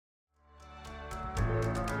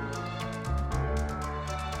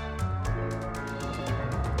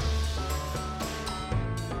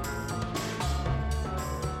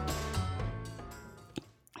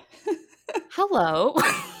Hello.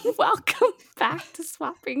 Welcome back to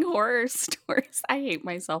Swapping Horror Stories. I hate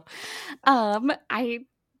myself. I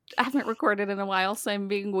haven't recorded in a while, so I'm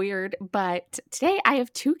being weird. But today I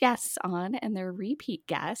have two guests on, and they're repeat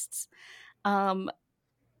guests. One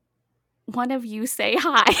of you say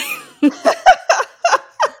hi.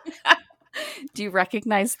 Do you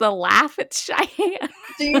recognize the laugh? It's Cheyenne.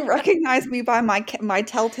 Do you recognize me by my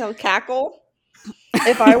telltale cackle?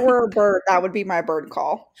 If I were a bird, that would be my bird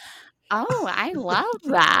call. Oh, I love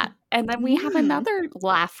that. And then we have another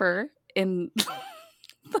laugher in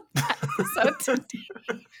the episode today.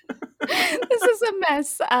 This is a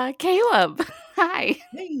mess. Caleb, hi.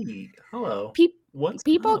 Hey, hello. What's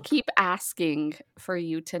People up? keep asking for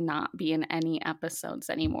you to not be in any episodes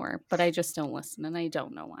anymore, but I just don't listen, and I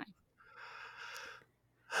don't know why.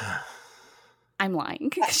 I'm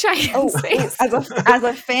lying. As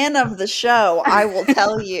a fan of the show, I will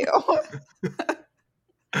tell you.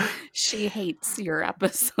 She hates your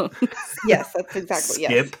episodes. Yes, that's exactly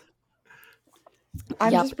Skip. yes.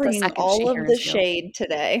 I'm just bringing all of the shade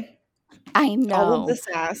today. I know. All of the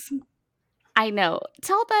sass. I know.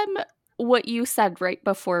 Tell them what you said right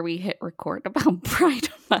before we hit record about Pride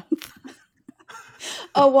Month.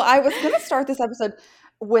 Oh, well, I was going to start this episode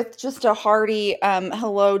with just a hearty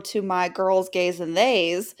hello to my girls, gays, and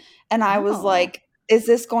theys. And I was like, is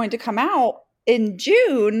this going to come out in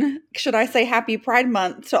June? Should I say happy Pride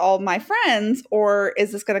Month to all my friends, or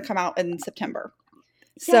is this going to come out in September?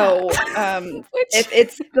 So if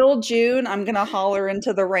it's still June, I'm going to holler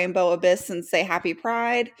into the rainbow abyss and say happy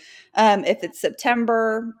Pride. If it's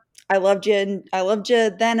September, I loved you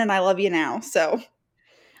then and I love you now. So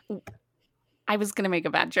I was going to make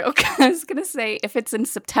a bad joke. I was going to say, if it's in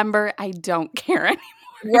September, I don't care anymore.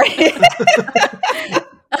 Right.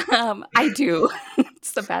 I do.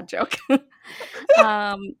 It's a bad joke.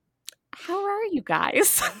 How are you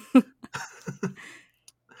guys? Go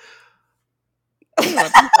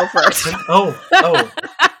first.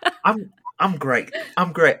 I'm great.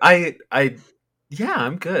 I'm good.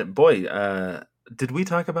 Boy, did we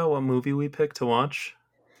talk about what movie we picked to watch?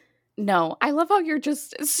 No, I love how you're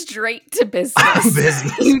just straight to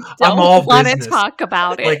business. You don't want to talk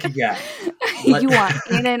about it. Like, yeah. You want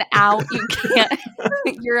in and out. You can't.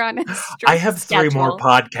 You're on a strict I have schedule. 3 more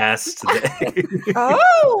podcasts today.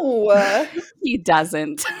 Oh! He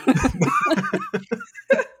doesn't.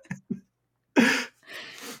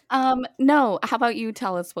 No, how about you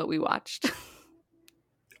tell us what we watched?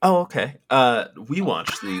 Oh, okay. We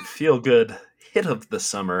watched the feel-good hit of the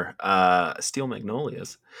summer, Steel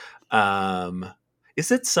Magnolias.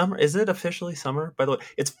 Is it summer? Is it officially summer? By the way,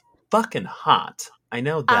 it's fucking hot. I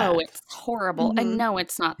know that. Oh, it's horrible. Mm-hmm. And no,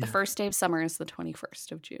 it's not. The first day of summer is the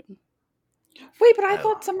 21st of June. Wait, but I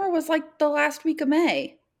thought summer was like the last week of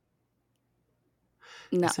May.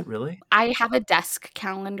 No. Is it really? I have a desk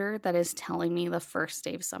calendar that is telling me the first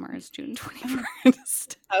day of summer is June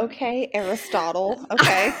 21st. Okay, Aristotle.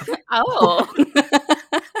 Okay. Oh.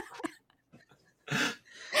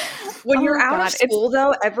 When you're out of school,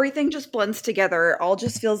 though, everything just blends together. It all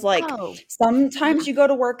just feels like sometimes you go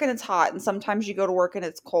to work and it's hot, and sometimes you go to work and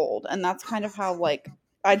it's cold. And that's kind of how, like,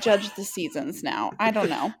 I judge the seasons now. I don't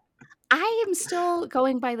know. I am still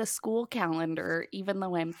going by the school calendar, even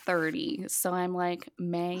though I'm 30. So I'm like,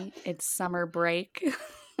 May, it's summer break.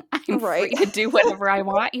 I'm free to do whatever I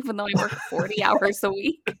want, even though I work 40 hours a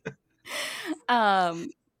week.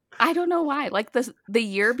 I don't know why. Like the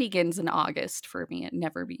year begins in August for me. It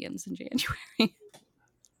never begins in January.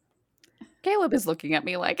 Caleb is looking at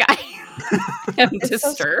me like I am disturbed.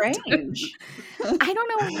 So strange. I don't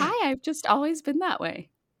know why. I've just always been that way.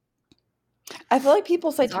 I feel like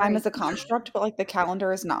people say time is a construct, but like the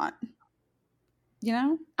calendar is not. You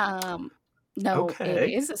know? No, okay.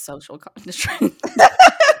 It is a social construct.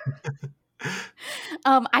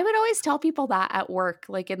 I would always tell people that at work,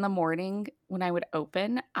 like in the morning when I would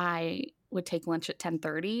open, I would take lunch at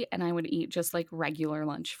 10:30 and I would eat just like regular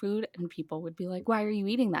lunch food. And people would be like, why are you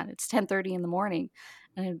eating that? It's 10:30 in the morning.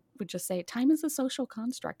 And I would just say, time is a social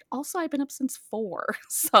construct. Also, I've been up since 4.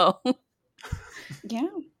 So yeah.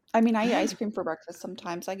 I mean, I eat ice cream for breakfast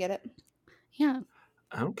sometimes. I get it. Yeah.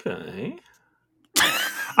 Okay.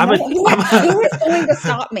 Who is going to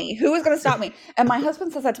stop me? Who is going to stop me? And my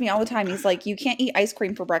husband says that to me all the time. He's like, you can't eat ice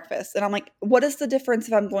cream for breakfast. And I'm like, what is the difference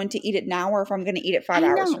if I'm going to eat it now or if I'm going to eat it 5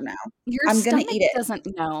 hours from now? I'm going to eat it. Doesn't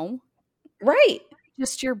know. Right.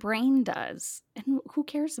 Just your brain does. And who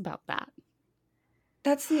cares about that?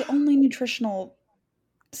 That's the only nutritional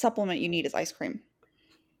supplement you need is ice cream.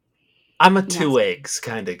 I'm a 2 eggs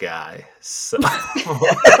kind of guy. So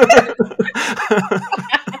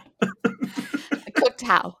cooked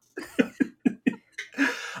how?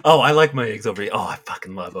 Oh, I like my eggs over easy. Oh, I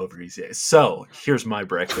fucking love over easy eggs. So here's my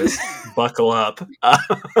breakfast. Buckle up.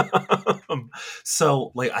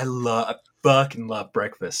 So like I fucking love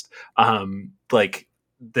breakfast. Like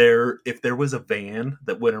if there was a van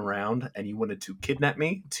that went around and you wanted to kidnap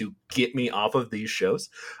me to get me off of these shows,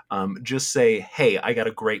 just say, hey, I got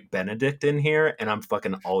a great Benedict in here and I'm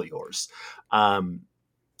fucking all yours.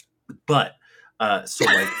 But so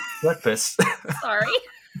like breakfast. Sorry.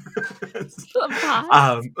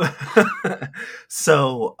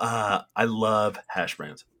 So I love hash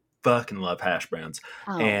browns. Fucking love hash browns.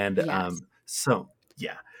 Oh, And yes. so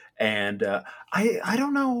yeah. And I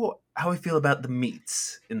don't know how I feel about the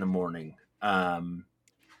meats in the morning. I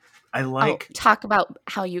like talk about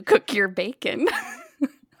how you cook your bacon.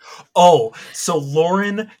 Oh, so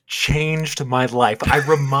Lauren changed my life. I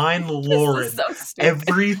remind Lauren so stupid.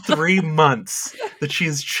 every 3 months that she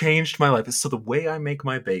has changed my life. So the way I make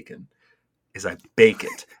my bacon is I bake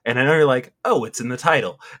it. And I know you're like, oh, it's in the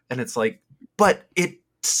title. And it's like, but it's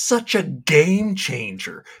such a game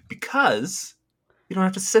changer because you don't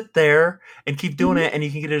have to sit there and keep doing it and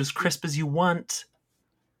you can get it as crisp as you want.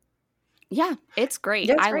 Yeah, it's great.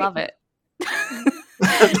 Yeah, it's I great. love it.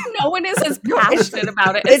 No one is as passionate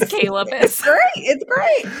about it as Caleb is. It's great. It's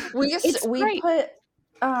great. We great. put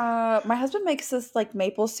my husband makes this like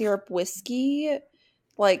maple syrup whiskey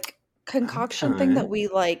like concoction thing that we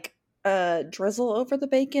like drizzle over the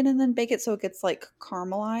bacon and then bake it so it gets like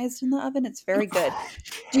caramelized in the oven. It's very good.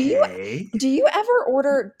 Okay. Do you ever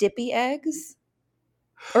order dippy eggs?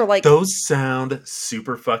 Or like those sound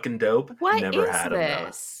super fucking dope. What Never is had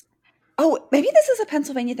this? Oh, maybe this is a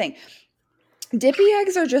Pennsylvania thing. Dippy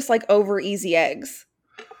eggs are just like over easy eggs.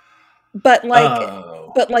 But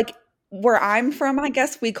like where I'm from, I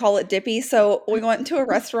guess we call it dippy. So we went to a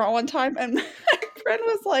restaurant one time and my friend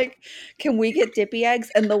was like, can we get dippy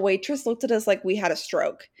eggs? And the waitress looked at us like we had a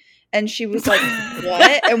stroke. And she was like,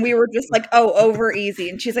 what? And we were just like, oh, over easy.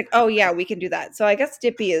 And she's like, oh yeah, we can do that. So I guess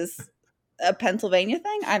dippy is a Pennsylvania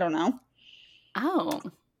thing. I don't know. Oh.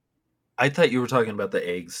 I thought you were talking about the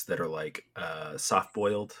eggs that are like soft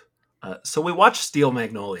boiled. So we watched Steel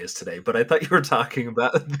Magnolias today, but I thought you were talking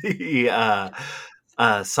about the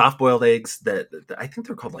soft boiled eggs that I think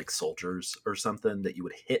they're called like soldiers or something that you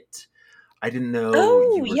would hit. I didn't know.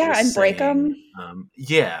 Oh yeah, and break them.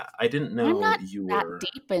 Yeah, I didn't know I'm not you that were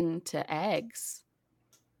deep into eggs.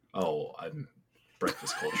 Oh, I'm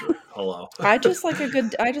breakfast culture. Hello. I just like a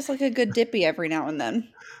good dippy every now and then.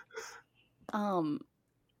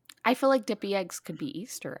 I feel like dippy eggs could be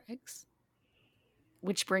Easter eggs.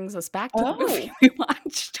 Which brings us back to the Oh. movie we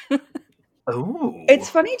watched. Oh, It's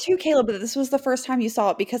funny too, Caleb, that this was the first time you saw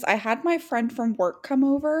it because I had my friend from work come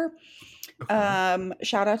over. okay.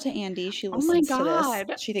 Shout out to Andy. She Oh my listens to God.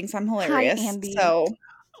 this. She thinks I'm hilarious. Andy. So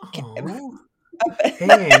Oh.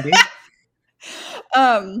 Hey, Andy.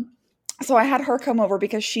 so I had her come over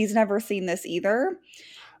because she's never seen this either.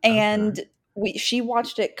 And she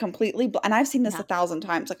watched it completely and I've seen this 1,000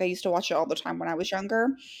 times. Like I used to watch it all the time when I was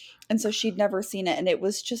younger. And so she'd never seen it. And it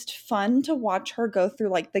was just fun to watch her go through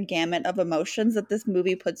like the gamut of emotions that this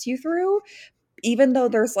movie puts you through, even though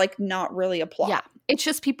there's like not really a plot. Yeah. It's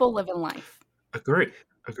just people living life. Agree.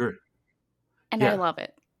 And Yeah. I love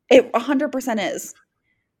it. It 100% is.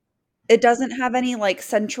 It doesn't have any like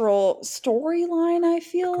central storyline, I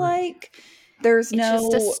feel like. There's It's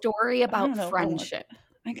just a story about know, friendship.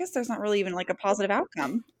 I guess there's not really even like a positive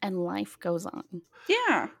outcome. And life goes on.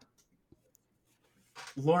 Yeah.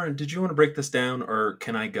 Lauren, did you want to break this down or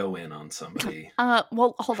can I go in on somebody?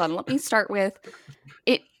 Well, hold on. Let me start with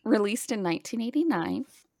it released in 1989,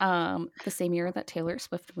 the same year that Taylor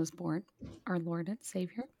Swift was born, our Lord and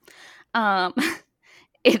Savior. I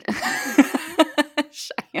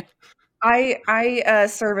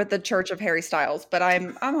serve at the Church of Harry Styles, but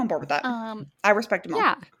I'm on board with that. I respect them all.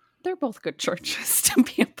 Yeah, they're both good churches to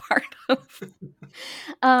be a part of.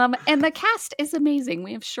 And the cast is amazing.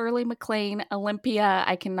 We have Shirley MacLaine, Olympia.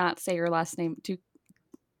 I cannot say her last name.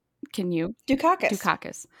 Can you?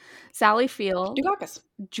 Dukakis. Sally Field. Dukakis.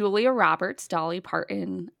 Julia Roberts, Dolly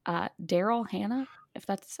Parton, Daryl Hannah, if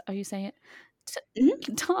that's how you say it.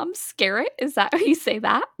 Tom Skerritt, is that how you say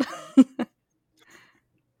that?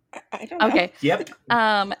 I don't know. Okay. Yep.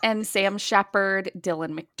 And Sam Shepard,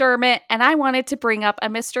 Dylan McDermott, and I wanted to bring up a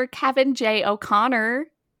Mr. Kevin J. O'Connor,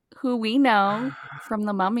 who we know from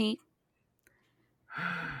The Mummy.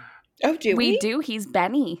 Oh, do we? Do. He's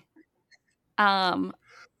Benny. Annelle's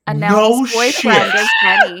No boyfriend shit. is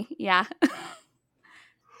Benny. Yeah.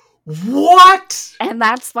 What? And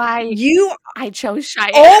that's why I chose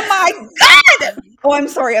Cheyenne. Oh my God! Oh, I'm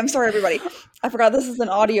sorry, everybody. I forgot this is an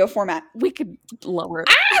audio format. We could lower it.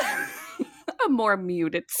 A more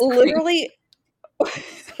muted scream. Literally,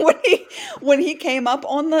 when he came up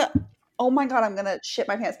on the, oh my God, I'm gonna shit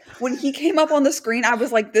my pants. When he came up on the screen, I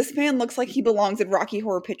was like, this man looks like he belongs in Rocky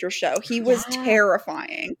Horror Picture Show. He was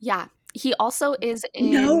terrifying. Yeah. He also is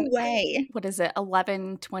in, no way. What is it?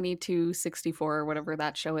 11/22/64 or whatever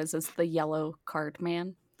that show is the yellow card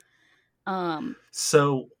man.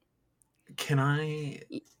 So can I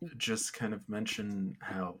just kind of mention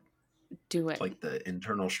how do it, like the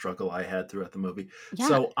internal struggle I had throughout the movie? Yeah.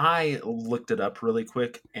 So I looked it up really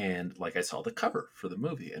quick, and like I saw the cover for the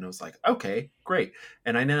movie, and it was like, okay, great.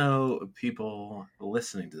 And I know people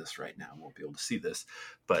listening to this right now won't be able to see this,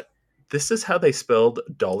 but this is how they spelled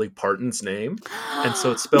Dolly Parton's name, and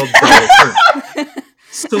so it's spelled Dolly Parton.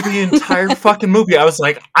 So the entire fucking movie, I was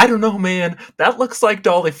like, I don't know, man. That looks like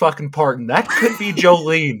Dolly fucking Parton. That could be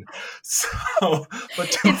Jolene. So,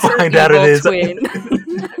 but to It's her find out it evil is. twin.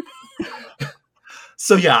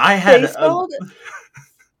 So yeah, I had.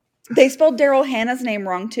 They spelled Daryl Hannah's name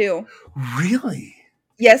wrong too. Really?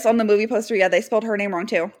 Yes, on the movie poster, yeah, they spelled her name wrong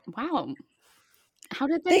too. Wow. How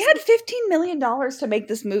did they had $15 million to make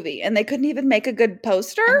this movie, and they couldn't even make a good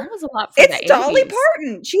poster? And that was a lot for It's the Dolly 80s.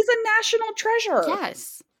 Parton. She's a national treasure.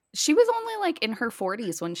 Yes. She was only like in her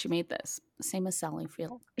 40s when she made this. Same as Sally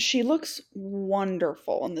Field. She looks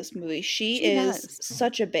wonderful in this movie. She is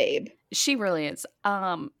such a babe. She really is.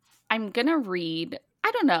 I'm going to read,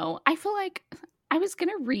 I don't know. I feel like I was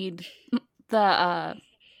going to read the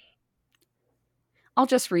I'll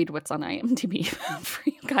just read what's on IMDb for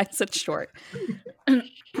you guys. It's short.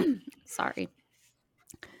 Sorry.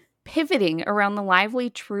 Pivoting around the lively,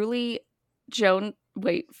 truly I don't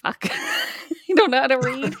know how to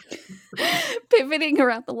read. Pivoting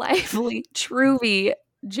around the lively, Truvy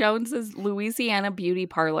Jones's Louisiana beauty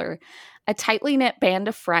parlor, a tightly knit band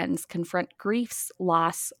of friends confront griefs,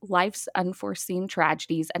 loss, life's unforeseen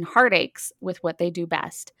tragedies, and heartaches with what they do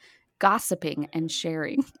best: gossiping and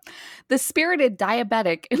sharing. The spirited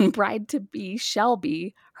diabetic and bride-to-be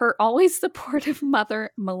Shelby, her always supportive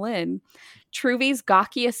mother Malin, Truvy's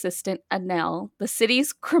gawky assistant Annelle, the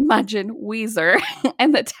city's curmudgeon Weezer,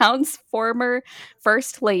 and the town's former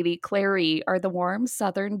first lady Clary are the warm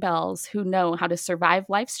Southern belles who know how to survive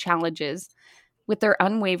life's challenges with their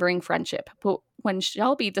unwavering friendship. But when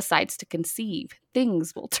Shelby decides to conceive,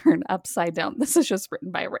 things will turn upside down. This is just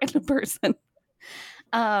written by a random person.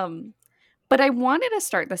 But I wanted to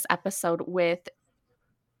start this episode with,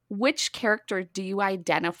 which character do you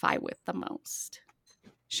identify with the most?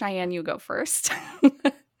 Cheyenne, you go first.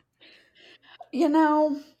 You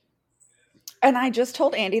know, and I just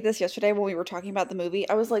told Andy this yesterday when we were talking about the movie.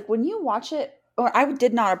 I was like, when you watch it, or I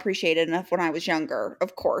did not appreciate it enough when I was younger.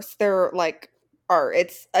 Of course,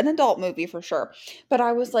 it's an adult movie for sure. But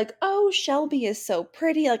I was like, oh, Shelby is so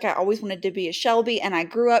pretty. Like, I always wanted to be a Shelby, and I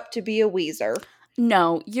grew up to be a Weezer.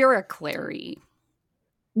 No, you're a Clary.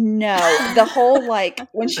 No, the whole like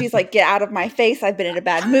when she's like, get out of my face, I've been in a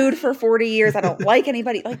bad mood for 40 years, I don't like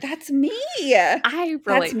anybody. Like, that's me. I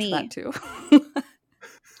relate to that too.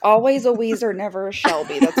 Always a Weezer, never a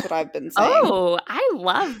Shelby. That's what I've been saying. Oh, I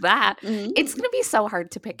love that. Mhm. It's going to be so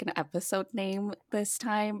hard to pick an episode name this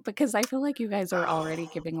time because I feel like you guys are already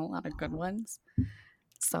giving a lot of good ones.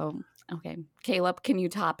 So, okay. Caleb, can you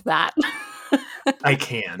top that? I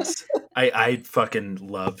can't. I fucking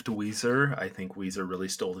loved Weezer. I think Weezer really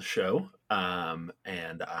stole the show. And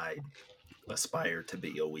I aspire to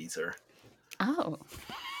be a Weezer. Oh.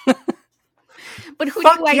 But who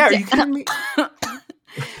Fuck do you yeah, are you kidding me?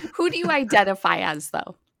 Who do you identify as,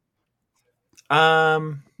 though?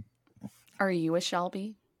 Are you a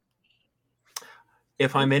Shelby?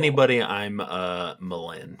 If I'm anybody, I'm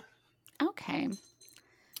Malin. Okay.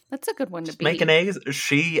 That's a good one to be. Making eggs,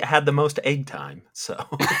 she had the most egg time, so.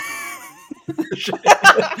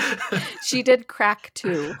 She did crack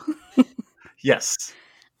too. Yes.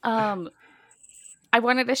 I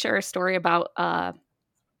wanted to share a story about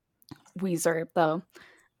Weezer, though.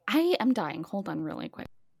 I am dying. Hold on really quick.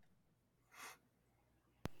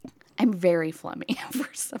 I'm very phlegmy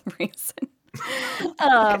for some reason.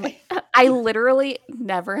 Okay. I literally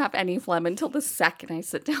never have any phlegm until the second I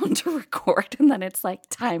sit down to record, and then it's like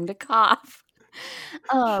time to cough.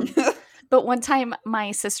 But one time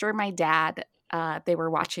my sister and my dad, they were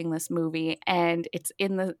watching this movie, and it's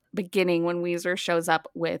in the beginning when Weezer shows up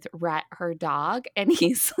with Rhett, her dog, and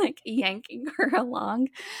he's like yanking her along.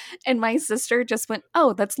 And my sister just went,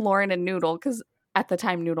 oh, that's Lauren and Noodle, because at the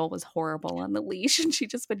time Noodle was horrible on the leash, and she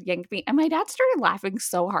just would yank me. And my dad started laughing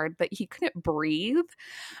so hard that he couldn't breathe.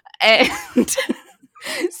 And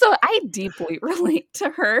so I deeply relate to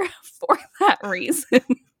her for that reason.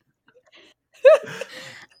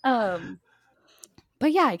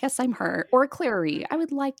 But yeah, I guess I'm her or Clary. I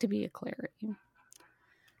would like to be a Clary.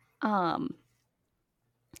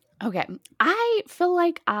 Okay. I feel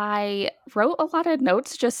like I wrote a lot of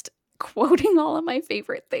notes just quoting all of my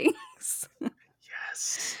favorite things.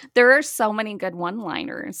 Yes. There are so many good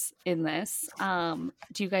one-liners in this. Do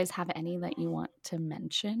you guys have any that you want to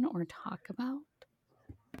mention or talk about?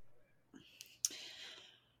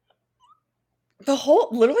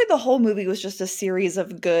 Literally the whole movie was just a series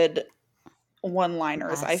of good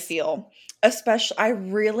one-liners, I Yes. feel. Especially, I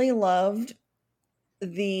really loved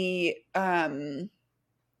the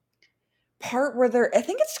part where I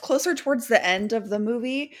think it's closer towards the end of the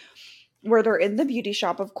movie, where they're in the beauty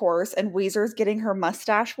shop, of course, and Weezer's getting her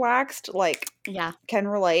mustache waxed, like, Yeah. can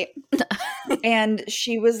relate. And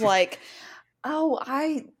she was like, oh,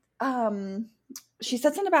 she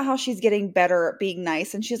said something about how she's getting better at being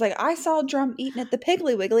nice, and she's like, I saw Drum eating at the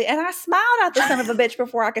Piggly Wiggly, and I smiled at the son of a bitch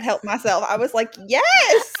before I could help myself. I was like,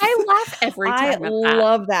 yes! I laugh every I time at that.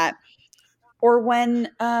 love that. Or when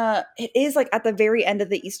it is like at the very end of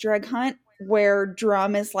the Easter egg hunt where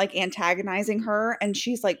Drum is like antagonizing her and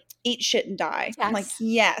she's like, eat shit and die. I'm like, Yes.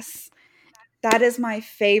 yes. That is my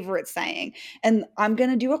favorite saying. And I'm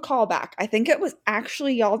going to do a callback. I think it was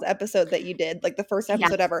actually y'all's episode that you did, like the first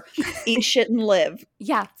episode ever. Eat shit and live.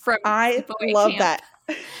 Yeah. I love that.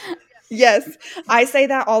 Yes. I say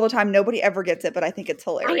that all the time. Nobody ever gets it, but I think it's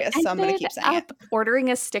hilarious. So I'm going to keep saying it.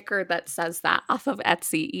 Ordering a sticker that says that off of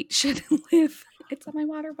Etsy, eat shit and live. It's on my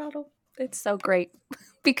water bottle. It's so great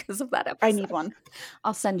because of that episode. I need one.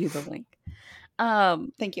 I'll send you the link.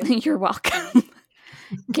 Thank you. You're welcome.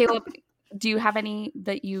 Caleb, do you have any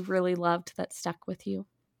that you really loved that stuck with you?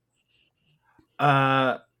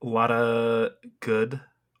 A lot of good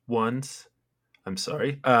ones. I'm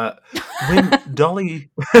sorry. When Dolly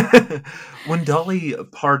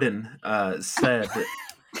Parton said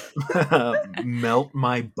melt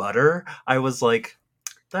my butter, I was like,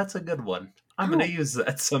 that's a good one. I'm going to use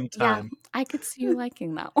that sometime. Yeah, I could see you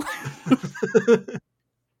liking that one.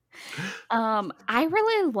 I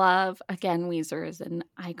really love, again, Weezer is an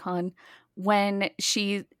icon, when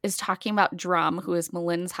she is talking about Drum, who is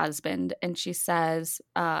Malin's husband, and she says,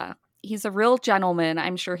 he's a real gentleman.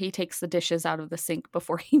 I'm sure he takes the dishes out of the sink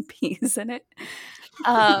before he pees in it.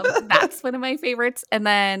 That's one of my favorites. And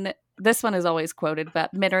then this one is always quoted,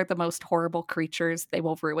 but men are the most horrible creatures. They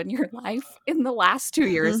will ruin your life. In the last 2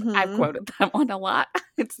 years, I've quoted that one a lot.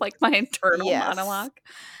 It's like my internal monologue.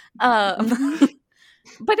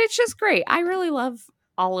 But it's just great. I really love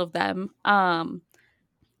all of them.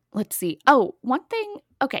 Let's see. Oh, one thing.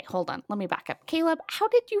 Okay, hold on. Let me back up. Caleb, how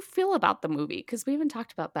did you feel about the movie? Because we haven't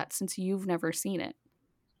talked about that since you've never seen it.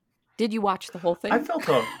 Did you watch the whole thing? I felt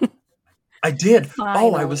I did.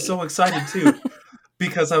 Finally. Oh, I was so excited too.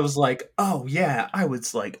 Because I was like, oh yeah, I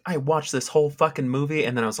watched this whole fucking movie,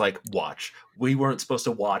 and then I was like, watch. We weren't supposed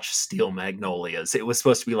to watch Steel Magnolias. It was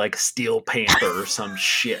supposed to be like Steel Panther or some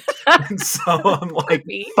shit. And so I'm like,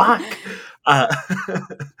 fuck. But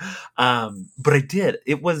I did.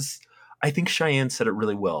 It was, I think Cheyenne said it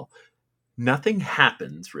really well. Nothing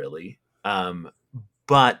happens really.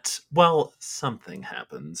 But, well, something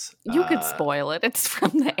happens. You could spoil it. It's from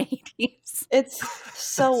the 80s. It's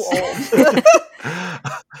so old.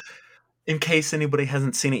 In case anybody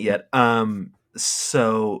hasn't seen it yet.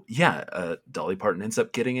 So, yeah, Dolly Parton ends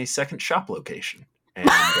up getting a second shop location. And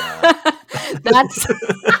that's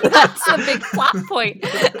a big plot point.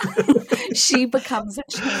 She becomes a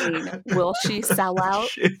chain. Will she sell out?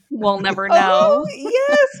 We'll never know. Oh,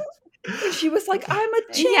 yes. She was like, I'm a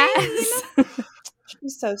chain. Yes.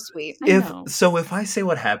 She's so sweet. If I say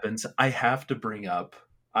what happens, I have to bring up,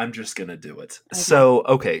 I'm just going to do it. Okay.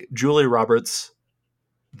 So, Julia Roberts,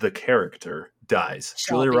 the character, dies.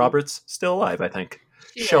 Shelby. Julia Roberts, still alive, I think.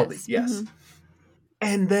 Shelby, is. yes. Mm-hmm.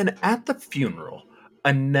 And then at the funeral,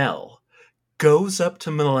 Annelle goes up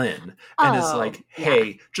to Malin and is like,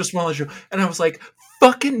 hey, just want to let you. And I was like,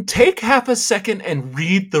 fucking take half a second and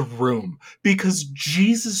read the room, because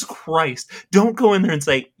Jesus Christ, don't go in there and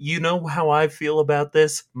say, you know how I feel about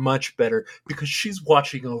this? Much better, because she's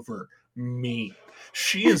watching over me.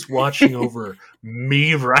 She is watching over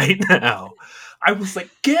me right now. I was like,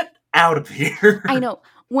 get out of here. I know.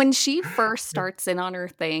 When she first starts in on her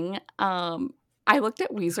thing, I looked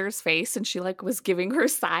at Weezer's face and she was giving her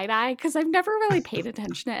side eye, because I've never really paid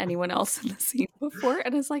attention to anyone else in the scene before.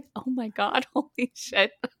 And it's like, oh my God, holy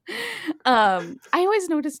shit. I always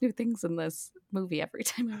notice new things in this movie every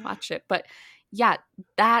time I watch it. But yeah,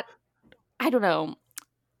 I don't know.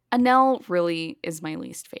 Annelle really is my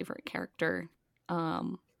least favorite character.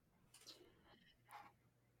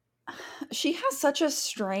 She has such a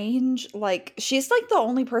strange, like, she's like the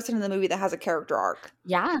only person in the movie that has a character arc.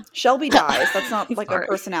 Yeah. Shelby dies. That's not like a Sorry.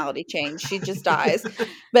 personality change. She just dies.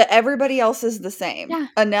 But everybody else is the same. Yeah.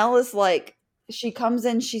 Annelle is like, she comes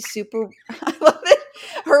in, she's super, I love it.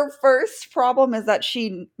 Her first problem is that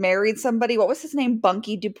she married somebody. What was his name?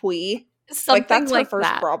 Bunky Dupuis. Something That's like her first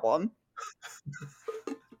that. problem.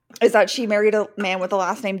 Is that she married a man with the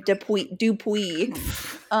last name Dupuis.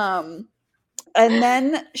 And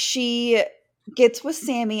then she gets with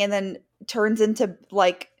Sammy and then turns into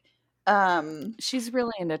like She's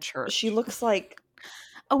really into church. she looks like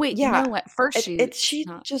Oh wait, yeah. no, at first she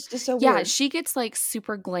not. just is so Yeah, weird. she gets like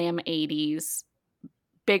super glam 80s,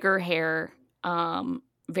 bigger hair,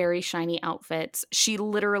 very shiny outfits. She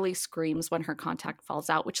literally screams when her contact falls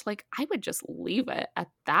out, which like I would just leave it at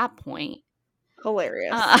that point.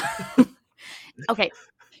 Hilarious. Okay.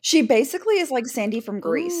 She basically is like Sandy from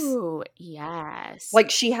Grease. Ooh, yes. Like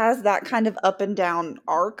she has that kind of up and down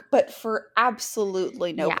arc, but for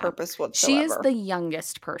absolutely no purpose whatsoever. She is the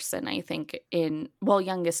youngest person, I think,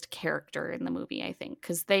 youngest character in the movie, I think,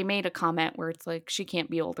 because they made a comment where it's like she can't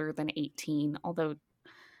be older than 18, although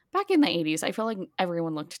back in the 80s, I feel like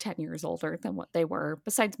everyone looked 10 years older than what they were,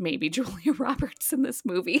 besides maybe Julia Roberts in this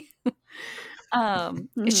movie.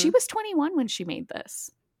 She was 21 when she made this,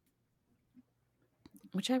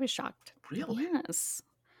 which I was shocked. Really? Yes.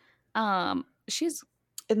 She's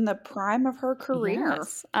in the prime of her career.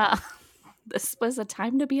 Yes. This was a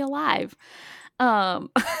time to be alive. But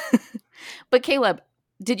Caleb,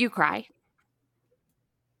 did you cry?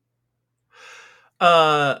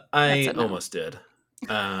 I almost did.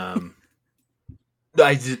 I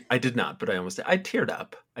did not, but I almost did. I teared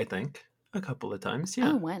up, I think, a couple of times.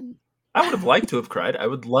 Yeah. Oh, when? I would have liked to have cried. I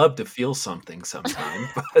would love to feel something sometime,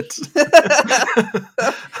 but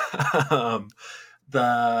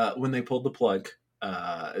when they pulled the plug,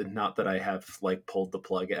 not that I have like pulled the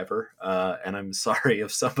plug ever, and I'm sorry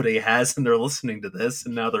if somebody has and they're listening to this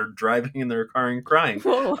and now they're driving in their car and crying.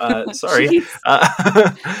 Sorry.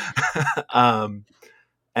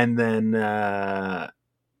 And then what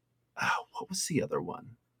was the other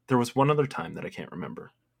one? There was one other time that I can't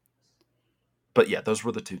remember. But yeah, those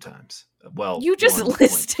were the two times. Well, you just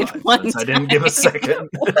listed one time. I didn't give a second.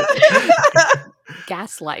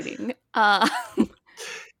 Gaslighting.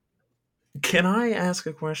 Can I ask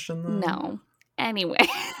a question, though? No. Anyway.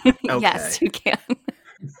 Okay. Yes, you can.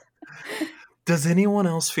 Does anyone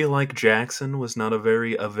else feel like Jackson was not a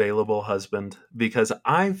very available husband? Because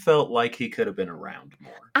I felt like he could have been around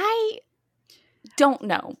more. I don't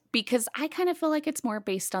know, because I kind of feel like it's more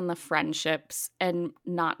based on the friendships and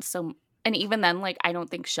not so. And even then, like, I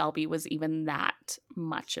don't think Shelby was even that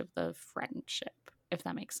much of the friendship, if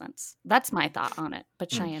that makes sense. That's my thought on it.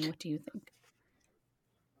 But Cheyenne, what do you think?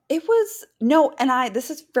 It was no, and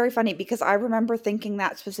this is very funny because I remember thinking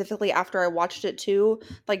that specifically after I watched it too.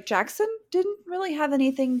 Like Jackson didn't really have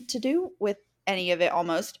anything to do with any of it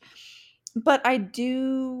almost. But I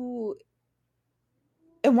do,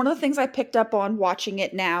 and one of the things I picked up on watching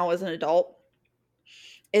it now as an adult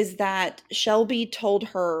is that Shelby told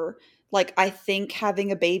her, like, I think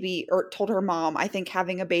having a baby, or told her mom, I think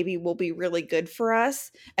having a baby will be really good for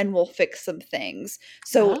us and we'll fix some things.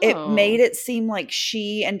 So it made it seem like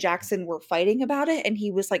she and Jackson were fighting about it and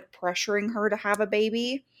he was like pressuring her to have a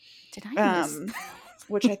baby. Did I miss?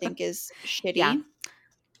 Which I think is shitty. Yeah.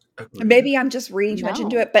 Maybe I'm just reading too much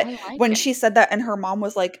into it, but when she said that and her mom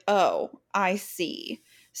was like, "Oh, I see."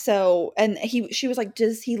 So, and she was like,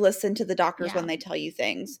 does he listen to the doctors when they tell you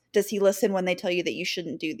things? Does he listen when they tell you that you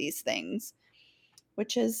shouldn't do these things?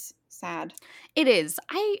 Which is sad. It is.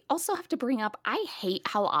 I also have to bring up, I hate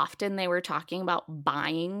how often they were talking about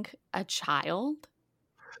buying a child.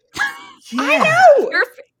 Yeah. I know.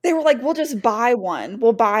 They were like, we'll just buy one.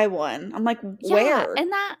 We'll buy one. I'm like, where? And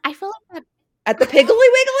that, I feel like that. At the Piggly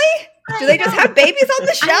Wiggly? Do they just have babies on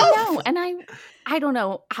the shelf? I know. And I don't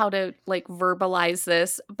know how to like verbalize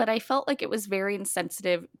this, but I felt like it was very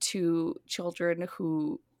insensitive to children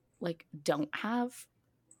who like don't have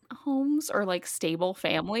homes or like stable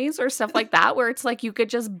families or stuff like that, where it's like you could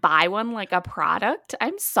just buy one like a product.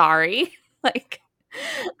 I'm sorry. Like,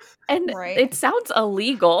 and it sounds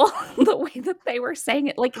illegal the way that they were saying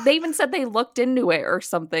it. Like they even said they looked into it or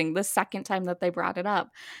something the second time that they brought it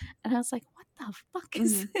up. And I was like, what the fuck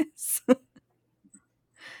is this?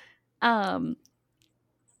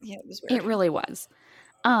 Yeah, it was weird. It really was.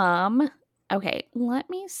 Okay, let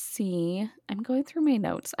me see. I'm going through my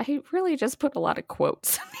notes. I really just put a lot of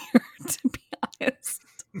quotes in here, to be honest.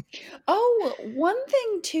 Oh, one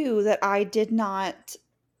thing too that I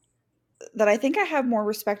think I have more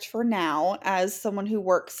respect for now as someone who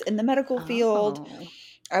works in the medical field.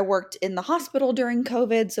 I worked in the hospital during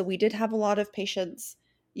COVID, so we did have a lot of patients,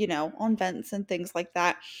 on vents and things like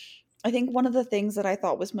that. I think one of the things that I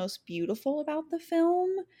thought was most beautiful about the film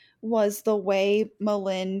was the way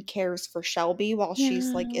Malin cares for Shelby while she's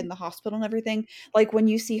like in the hospital and everything. Like when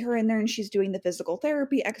you see her in there and she's doing the physical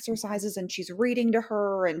therapy exercises and she's reading to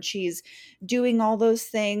her and she's doing all those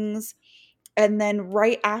things. And then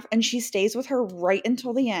right after, and she stays with her right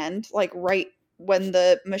until the end, like right when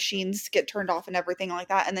the machines get turned off and everything like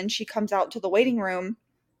that. And then she comes out to the waiting room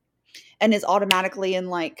and is automatically in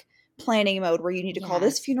like planning mode where you need to call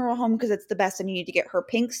this funeral home because it's the best and you need to get her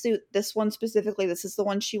pink suit, this one specifically, this is the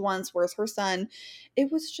one she wants, where's her son.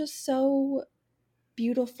 It was just so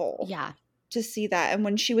beautiful to see that. And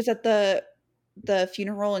when she was at the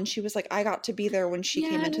funeral and she was like, I got to be there when she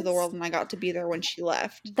came into the world and I got to be there when she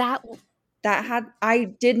left, that had, I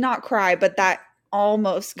did not cry, but that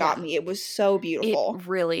almost got me. It was so beautiful. It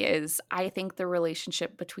really is. I think the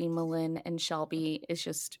relationship between Malin and Shelby is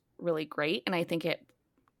just really great. And I think it,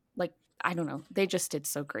 like, I don't know, they just did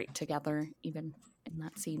so great together, even in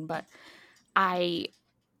that scene. But I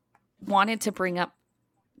wanted to bring up,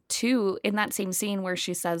 too, in that same scene where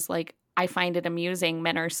she says, like, I find it amusing.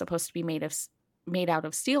 Men are supposed to be made out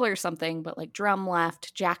of steel or something, but like Drum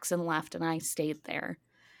left, Jackson left, and I stayed there.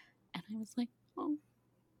 And I was like, oh.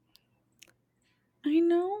 I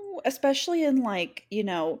know, especially in like,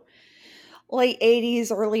 late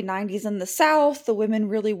 80s, early 90s in the South, the women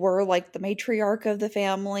really were like the matriarch of the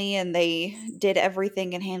family and they did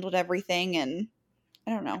everything and handled everything. And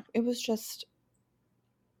I don't know, it was just,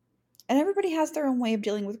 and everybody has their own way of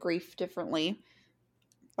dealing with grief differently.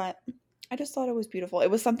 But I just thought it was beautiful.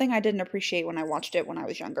 It was something I didn't appreciate when I watched it when I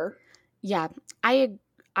was younger. Yeah, I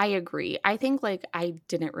agree. I think like I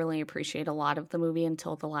didn't really appreciate a lot of the movie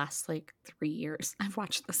until the last like 3 years. I've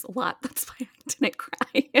watched this a lot. That's why I didn't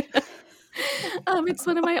cry. It's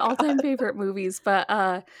one of my all-time favorite movies, but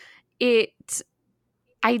I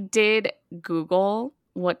did Google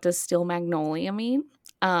what does Steel Magnolia mean,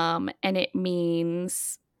 and it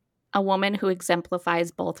means a woman who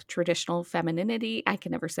exemplifies both traditional femininity, I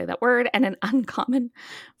can never say that word, and an uncommon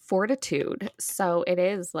fortitude. So it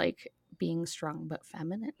is like being strong but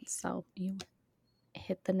feminine. So you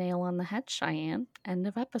hit the nail on the head, Cheyenne. End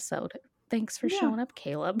of episode. Thanks for showing up,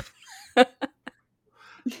 Caleb.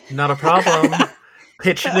 Not a problem.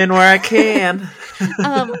 Pitching in where I can.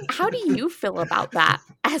 How do you feel about that?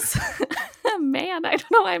 As a man, I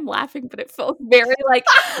don't know why I'm laughing, but it feels very like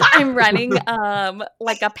I'm running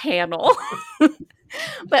like a panel.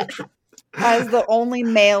 But as the only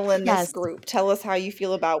male in this group, tell us how you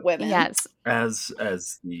feel about women. Yes. As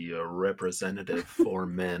the representative for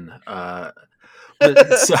men. But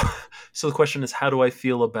so the question is, how do I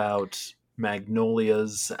feel about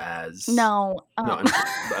Magnolias as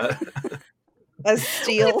as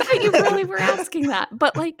steel? I thought you really were asking that.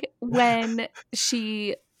 But like when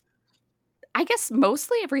she, I guess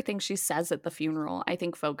mostly everything she says at the funeral, I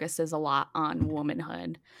think focuses a lot on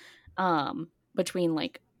womanhood. Between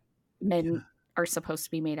like men are supposed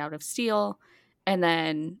to be made out of steel, and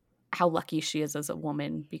then how lucky she is as a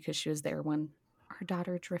woman because she was there when her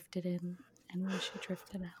daughter drifted in and when she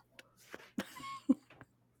drifted out.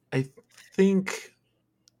 I think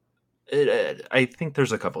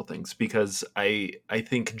there's a couple things because I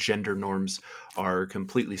think gender norms are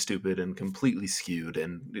completely stupid and completely skewed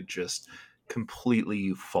and it just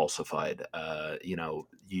completely falsified. You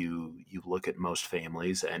look at most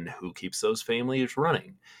families and who keeps those families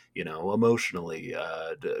running, emotionally,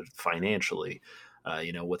 financially.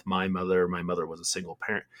 With my mother was a single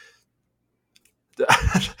parent.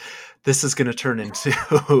 This is going to turn into,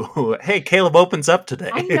 hey, Caleb opens up today.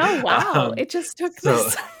 I know, wow. It just took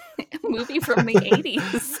this movie from the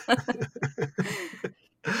 80s.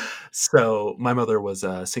 So my mother was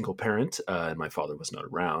a single parent and my father was not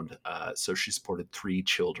around. So she supported 3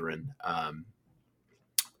 children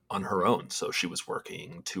on her own. So she was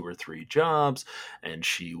working 2 or 3 jobs and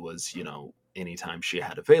she was, anytime she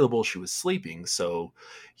had available, she was sleeping. So,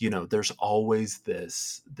 there's always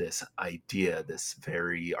this idea, this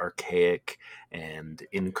very archaic and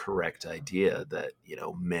incorrect idea that,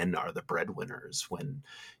 men are the breadwinners when,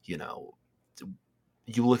 you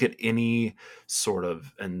look at any sort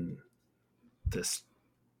of, and this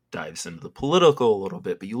dives into the political a little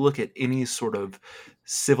bit, but you look at any sort of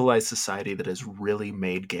civilized society that has really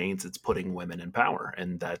made gains, it's putting women in power.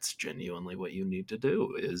 And that's genuinely what you need to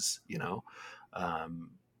do is,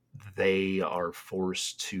 they are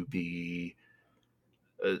forced to be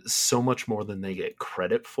so much more than they get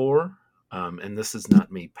credit for. And this is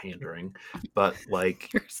not me pandering, but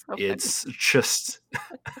like, it's just,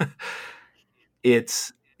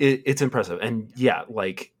 it's it's impressive. And yeah,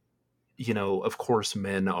 like, you know, of course,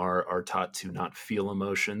 men are taught to not feel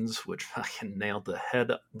emotions, which fucking nailed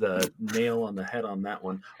the nail on the head on that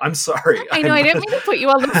one. I'm sorry. I know, I didn't mean to put you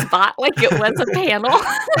on the spot like it was a panel.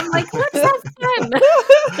 I'm like, let's have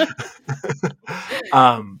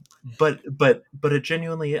fun. But it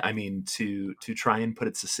genuinely, I mean, to try and put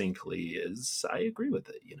it succinctly, is I agree with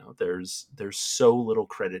it. You know, there's so little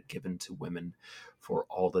credit given to women for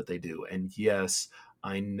all that they do, and yes,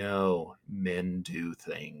 I know men do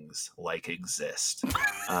things like exist,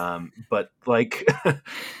 but like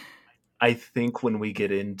I think when we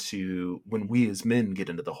as men get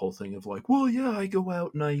into the whole thing of like, well, yeah, I go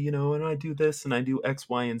out and and I do this and I do X,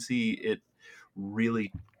 Y, and Z, it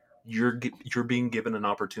really, you're being given an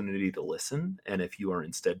opportunity to listen, and if you are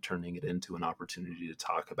instead turning it into an opportunity to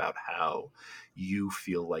talk about how you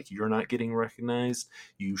feel like you're not getting recognized,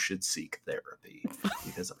 you should seek therapy,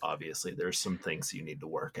 because obviously there's some things you need to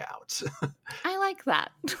work out. I like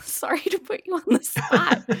that. Sorry to put you on the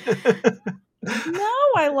spot. No,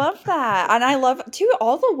 I love that. And I love too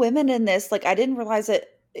all the women in this. Like, I didn't realize it,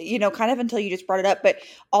 kind of until you just brought it up, but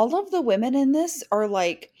all of the women in this are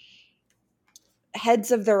like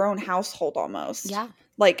heads of their own household almost. Yeah.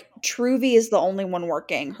 Like, Truvy is the only one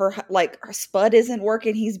working. Her Spud isn't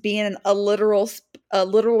working. He's being a literal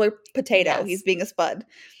potato. Yes. He's being a spud.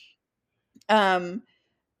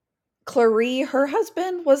 Clary, her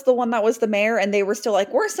husband, was the one that was the mayor, and they were still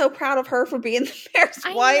like, we're so proud of her for being the mayor's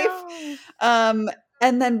wife.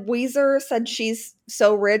 And then Weezer said she's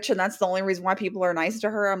so rich, and that's the only reason why people are nice to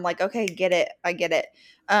her. I'm like, okay, get it. I get it.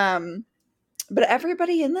 But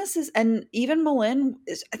everybody in this is, and even Malin,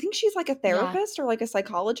 I think she's like a therapist or like a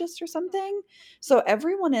psychologist or something. So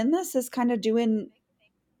everyone in this is kind of doing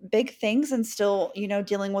big things and still,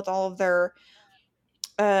 dealing with all of their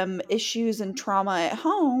issues and trauma at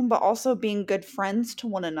home, but also being good friends to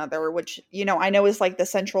one another, which, I know is like the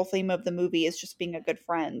central theme of the movie, is just being a good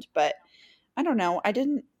friend. But I don't know.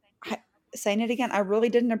 Saying it again, I really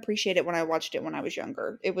didn't appreciate it when I watched it when I was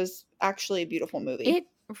younger. It was actually a beautiful movie. It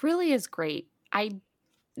really is great.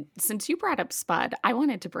 Since you brought up Spud, I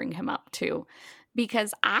wanted to bring him up too,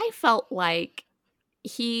 because I felt like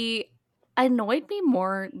he annoyed me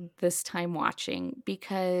more this time watching,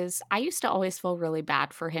 because I used to always feel really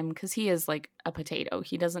bad for him because he is like a potato.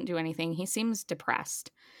 He doesn't do anything. He seems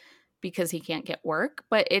depressed because he can't get work,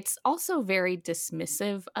 but it's also very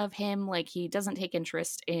dismissive of him. Like, he doesn't take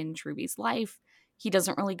interest in Truby's life. He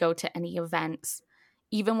doesn't really go to any events.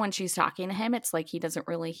 Even when she's talking to him, it's like he doesn't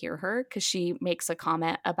really hear her, because she makes a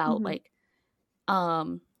comment about like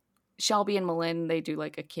Shelby and Malin, they do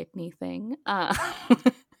like a kidney thing.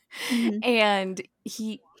 And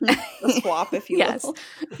he a swap, if you will.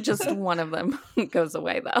 Just one of them goes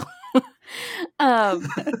away though.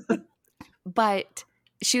 But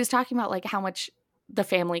she was talking about like how much the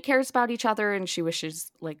family cares about each other, and she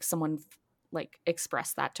wishes like someone like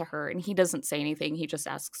express that to her, and he doesn't say anything. He just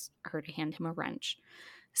asks her to hand him a wrench.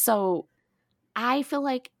 So I feel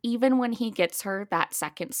like even when he gets her that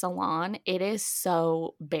second salon, it is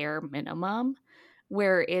so bare minimum,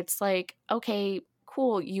 where it's like, okay,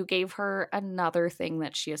 cool, you gave her another thing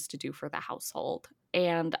that she has to do for the household.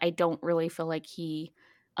 And I don't really feel like he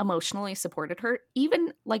emotionally supported her.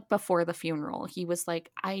 Even like before the funeral, he was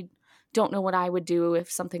like, I don't know what I would do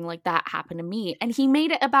if something like that happened to me. And he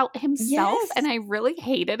made it about himself, and I really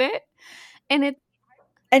hated it. And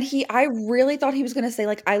I really thought he was going to say,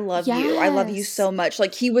 like, I love you. I love you so much.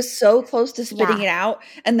 Like, he was so close to spitting it out,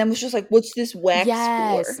 and then was just like, what's this wax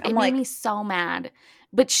for? It made me so mad.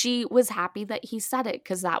 But she was happy that he said it,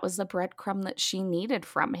 because that was the breadcrumb that she needed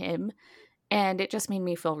from him. And it just made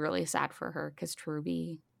me feel really sad for her, because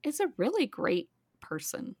Truby is a really great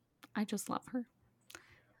person. I just love her.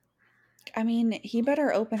 I mean, he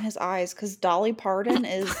better open his eyes, because Dolly Parton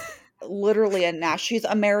is literally she's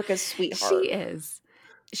America's sweetheart.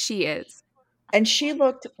 She is. And she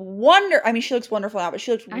looked she looks wonderful now, but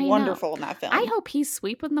she looked wonderful in that film. I hope he's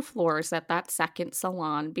sweeping the floors at that second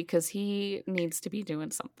salon, because he needs to be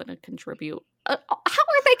doing something to contribute. How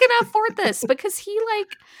are they going to afford this? Because he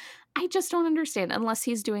I just don't understand, unless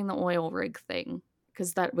he's doing the oil rig thing,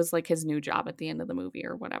 because that was like his new job at the end of the movie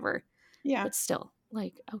or whatever. Yeah. But still,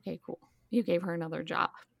 like, okay, cool. You gave her another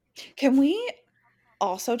job. Can we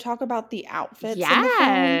also talk about the outfits in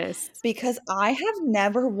the film? Because I have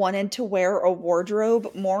never wanted to wear a wardrobe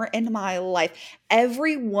more in my life.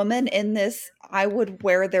 Every woman in this, I would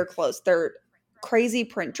wear their clothes. Their crazy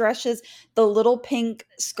print dresses, the little pink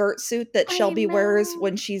skirt suit that Shelby wears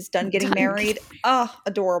when she's done getting married. Oh,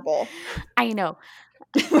 adorable. I know.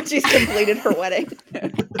 when she's completed her wedding.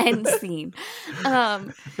 End scene.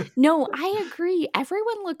 No, I agree.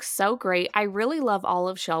 Everyone looks so great. I really love all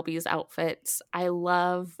of Shelby's outfits. I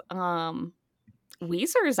love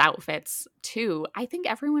Weezer's outfits too. I think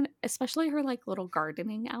everyone, especially her like little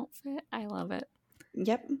gardening outfit, I love it.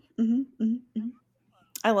 Yep.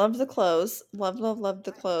 I love the clothes. Love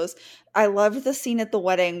the clothes. I loved the scene at the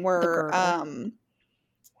wedding where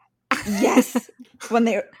yes,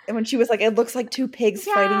 when she was like, it looks like two pigs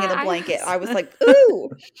fighting in a blanket. I was like, ooh.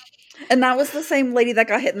 And that was the same lady that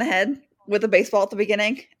got hit in the head with a baseball at the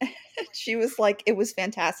beginning. She was like, it was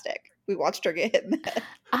fantastic. We watched her get hit in the head.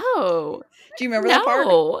 Oh. Do you remember that part?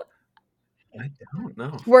 I don't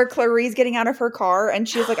know. Where Clarice getting out of her car and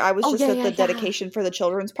she was like, I was just at the dedication for the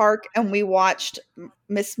children's park and we watched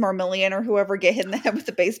Miss Marmillion or whoever get hit in the head with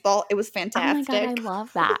the baseball. It was fantastic. Oh my God, I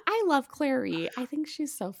love that. I love Clary. I think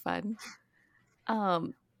she's so fun.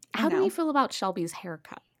 How do you feel about Shelby's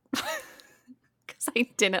haircut? Because I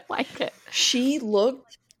didn't like it. She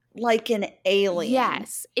looked like an alien.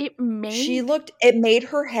 Yes, it made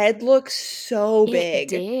her head look so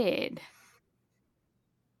big. It did.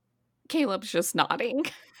 Caleb's just nodding.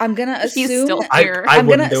 I'm gonna assume he's still here. I'm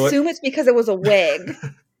gonna assume it's because it was a wig.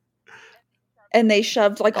 And they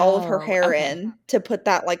shoved like all of her hair in to put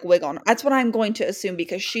that like wig on. That's what I'm going to assume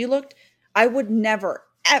because she looked, I would never,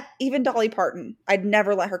 even Dolly Parton, I'd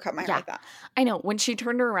never let her cut my hair like that. I know. When she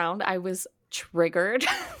turned around, I was triggered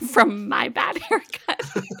from my bad haircut.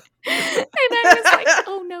 And I was like,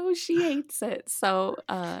 oh no, she hates it. So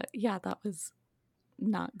yeah, that was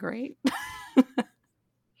not great.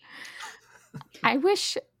 I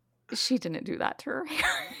wish she didn't do that to her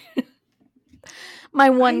hair. My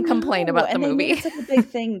one complaint about the movie. It's like a big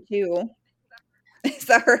thing too. Is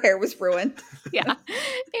that her hair was ruined. Yeah,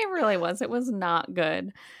 it really was. It was not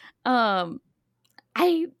good. Hold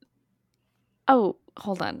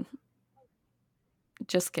on.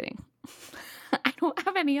 Just kidding. I don't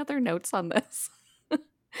have any other notes on this.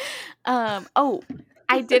 I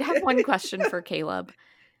did have one question for Caleb.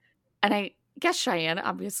 And I guess Cheyenne,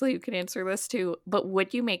 obviously you can answer this too, but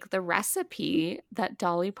would you make the recipe that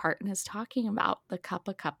Dolly Parton is talking about? The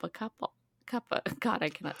cuppa. God, I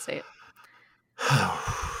cannot say it.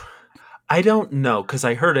 I don't know, because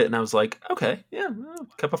I heard it and I was like, okay, yeah,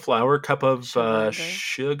 cup of flour, cup of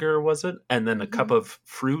sugar, was it? And then a cup of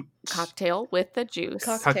fruit. Cocktail with the juice.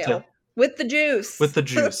 Cocktail. With the juice. With the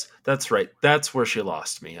juice. That's right. That's where she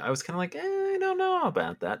lost me. I was kind of like, I don't know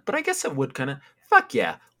about that. But I guess it would kind of, fuck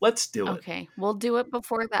yeah, let's do it. Okay, we'll do it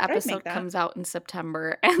before the episode comes out in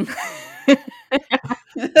September. And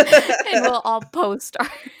we'll all post our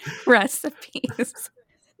recipes.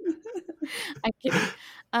 I'm kidding.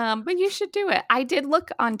 But you should do it. I did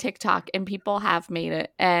look on TikTok and people have made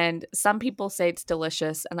it. And some people say it's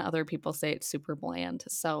delicious and other people say it's super bland.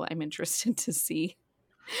 So I'm interested to see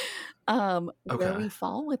where we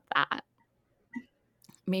fall with that.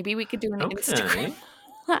 Maybe we could do an Instagram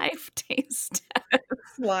live taste test.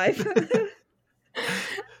 Live.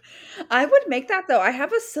 I would make that though. I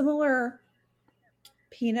have a similar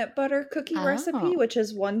peanut butter cookie recipe, which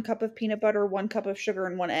is 1 cup of peanut butter, 1 cup of sugar,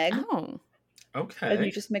 and 1 egg. Oh. Okay. And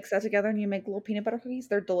you just mix that together and you make little peanut butter cookies.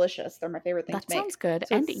 They're delicious. They're my favorite thing to make. That sounds good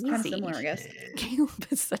so and it's easy. Kind of similar, I guess. Caleb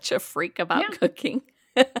is such a freak about cooking.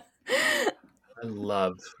 I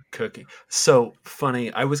love cooking. So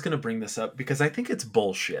funny. I was going to bring this up because I think it's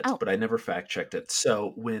bullshit, but I never fact checked it.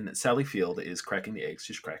 So when Sally Field is cracking the eggs,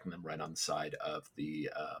 she's cracking them right on the side of the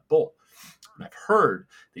bowl. And I've heard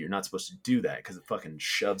that you're not supposed to do that because it fucking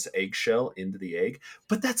shoves eggshell into the egg.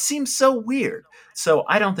 But that seems so weird. So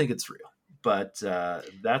I don't think it's real. But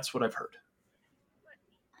that's what I've heard.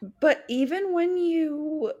 But even when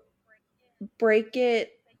you break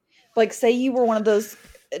it, like say you were one of those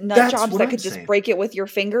nut jobs that could just break it with your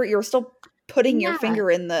finger, you're still putting your finger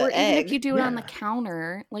in the egg. Even if you do it on the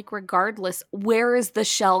counter, like regardless, where is the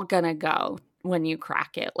shell gonna go when you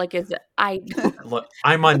crack it? Like, is it? Look,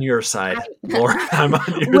 I'm on your side, Laura. I'm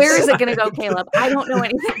on your Where side. is it gonna go, Caleb? I don't know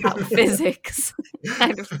anything about physics.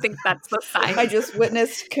 I just think that's the science. I just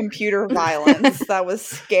witnessed computer violence. That was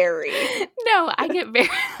scary. No,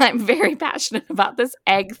 I'm very passionate about this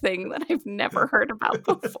egg thing that I've never heard about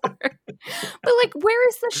before. But like, where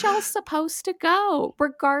is the shell supposed to go,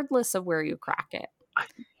 regardless of where you crack it?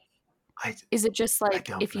 Is it just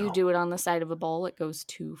like if you do it on the side of a bowl, it goes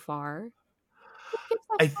too far?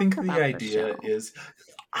 I think the idea is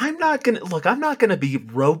I'm not gonna be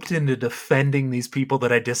roped into defending these people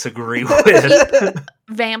that I disagree with.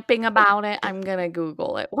 Vamping about it. I'm gonna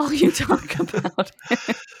Google it while you talk about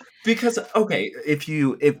it. Because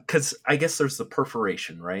because I guess there's the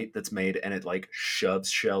perforation, right, that's made, and it like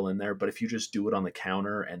shoves shell in there. But if you just do it on the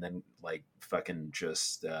counter and then like fucking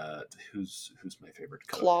just who's my favorite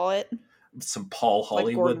cook? Claw it. Some Paul Like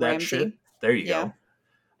Hollywood Gordon that Ramsay. shit. There you Yeah.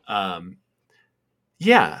 go.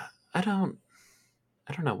 Yeah, I don't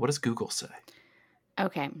know. What does Google say?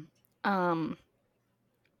 Okay.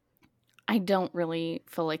 I don't really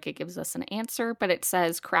feel like it gives us an answer, but it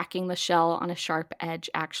says cracking the shell on a sharp edge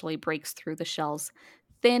actually breaks through the shell's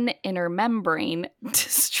thin inner membrane,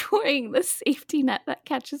 destroying the safety net that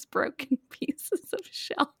catches broken pieces of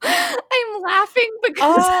shell. I'm laughing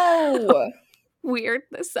because how weird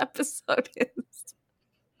this episode is.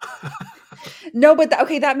 No, but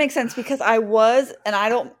okay, that makes sense because I'm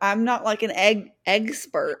not like an egg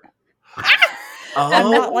expert.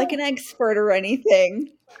 I'm not like an expert or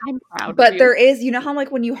anything. I'm proud But of you. there is, you know how like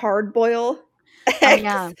when you hard boil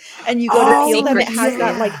eggs and you go to peel them, it has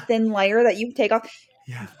that like thin layer that you take off.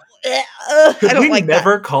 Yeah. I don't like that.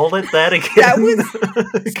 Never called it that again.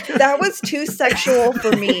 That was too sexual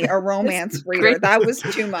for me, a romance reader. That was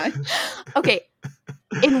too much. Okay.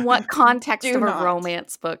 In what context Do of not. a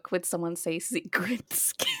romance book would someone say secret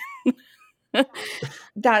skin?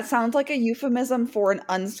 That sounds like a euphemism for an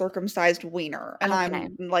uncircumcised wiener, and Okay.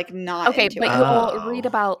 I'm like not Okay, into but it. you'll read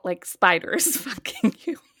about like spiders fucking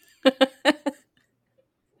you.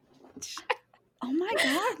 Oh my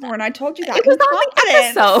god, Lauren! I told you that. It was on the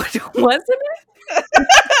episode, wasn't it?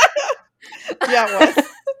 Yeah, it was.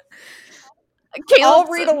 Caleb, I'll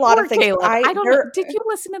read a lot of things. Caleb. I don't know. there- Did you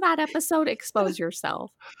listen to that episode? Expose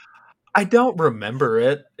yourself. I don't remember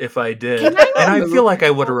it. If I did, Can I and I remove feel like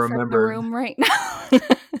I would have Caleb from the remembered. room right now.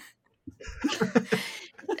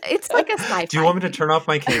 It's like a sci-fi. Do you want me to turn off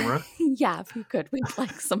my camera? Yeah, if you could, we'd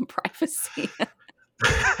like some privacy.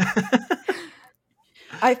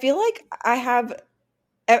 I feel like I have,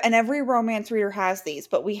 and every romance reader has these,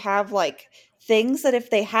 but we have like things that if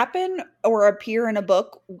they happen or appear in a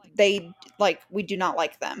book, we do not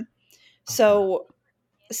like them. So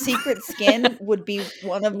Secret Skin would be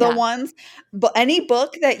one of the ones, but any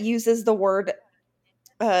book that uses the word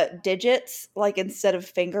digits like instead of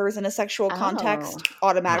fingers in a sexual context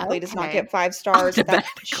automatically does not get 5 stars. That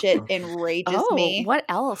shit enrages me. What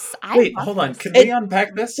else? Wait, hold on. Can we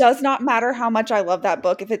unpack this? Does not matter how much I love that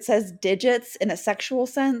book. If it says digits in a sexual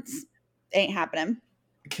sense, ain't happening.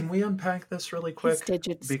 Can we unpack this really quick? His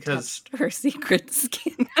digits because touched her secret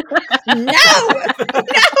skin. No.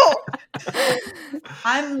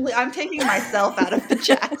 I'm taking myself out of the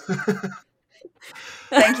chat.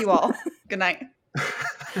 Thank you all. Good night.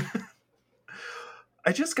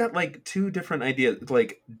 I just got like 2 different ideas,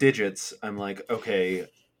 like digits. I'm like, okay,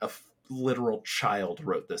 literal child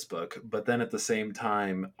wrote this book, but then at the same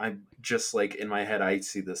time, I'm just like in my head, I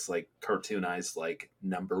see this like cartoonized like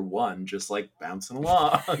number 1, just like bouncing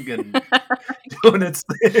along and doing its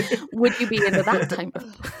thing. Would you be into that type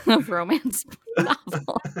of romance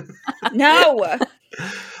novel? No.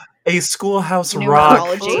 A Schoolhouse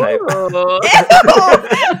Rock type.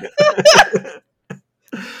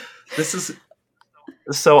 This is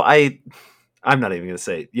so I'm not even gonna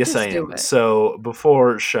say it. Yes, I am. So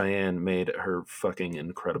before Cheyenne made her fucking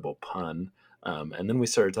incredible pun, and then we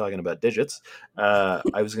started talking about digits,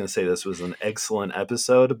 I was gonna say this was an excellent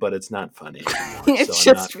episode, but it's not funny anymore. It's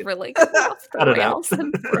just really off the rails,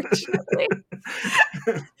 unfortunately.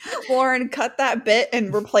 Lauren, cut that bit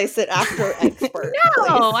and replace it after expert.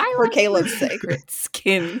 No, I for Caleb's sake. Secret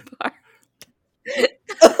skin part.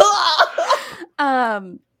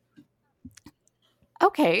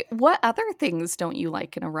 Okay, what other things don't you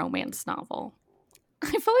like in a romance novel? I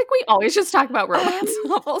feel like we always just talk about romance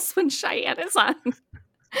novels when Cheyenne is on.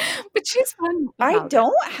 But she's fun. I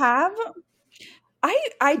don't have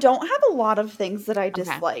a lot of things that I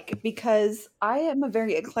dislike because I am a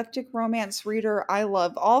very eclectic romance reader. I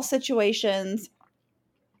love all situations.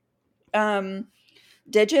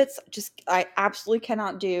 Digits, I absolutely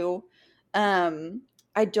cannot do.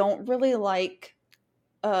 I don't really like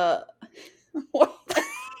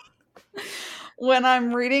when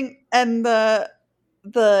I'm reading and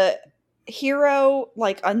the hero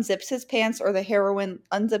like unzips his pants or the heroine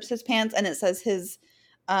unzips his pants and it says his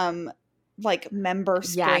like member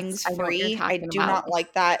springs free. I do not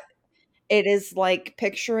like that. It is like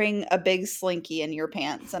picturing a big slinky in your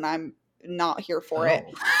pants and I'm not here for it.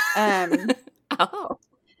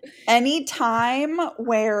 Any time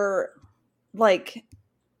where like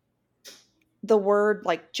the word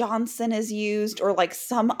like Johnson is used or like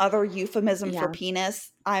some other euphemism for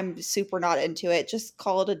penis, I'm super not into it. Just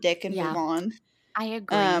call it a dick and move on. I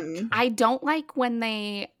agree. I don't like when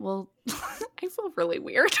they, I feel really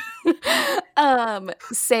weird.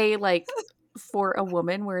 Say like for a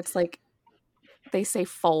woman where it's like they say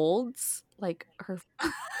folds, like her.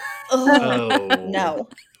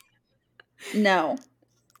 No.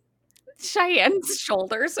 Cheyenne's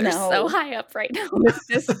shoulders are so No. high up right now. It's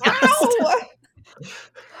disgusting.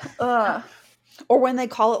 Ow! Or when they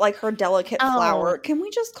call it like her delicate flower. Oh. Can we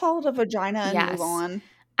just call it a vagina and Yes. move on?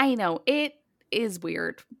 I know. It is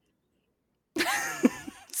weird.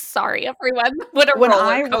 Sorry, everyone. What a When roller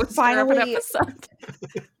I coaster of an finally- episode.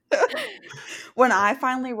 When I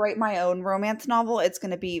finally write my own romance novel, it's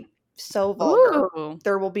going to be so vulgar. Ooh.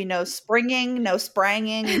 There will be no springing, no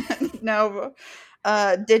spranging, no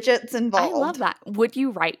digits I involved. love that. Would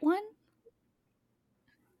you write one?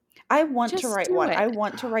 I want Just to write do one. it. I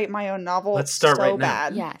want to write my own novel. Let's start so right now.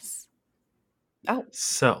 bad. Yes. Oh,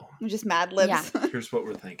 So just Mad Libs. here's what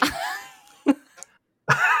we're thinking.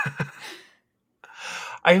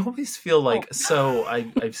 I always feel like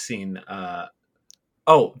I've seen. Did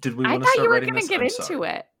we I want to thought start you were writing going to this? get I'm into sorry.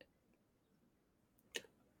 it.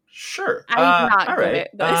 Sure. I'm not all good right.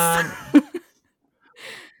 at this.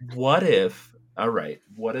 What if? All right.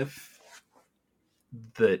 What if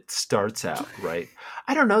that starts out right?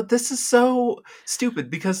 I don't know. This is so stupid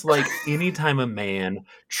because like anytime a man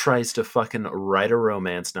tries to fucking write a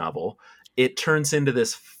romance novel, it turns into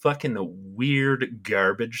this fucking weird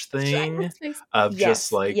garbage thing of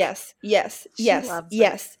just like yes, loves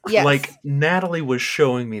it. like Natalie was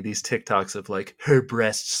showing me these TikToks of like her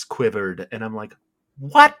breasts quivered, and I'm like,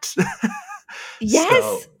 what?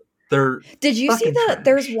 Yes. So they're Did you see fucking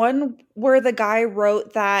there's trash. one where the guy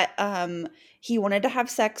wrote that he wanted to have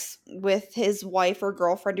sex with his wife or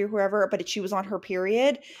girlfriend or whoever, but she was on her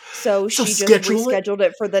period, so she just schedule it? rescheduled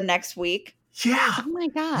it for the next week. Yeah. Oh my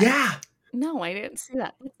god. Yeah. No, I didn't see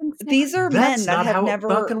that. That's insane. These are That's men that not have how it never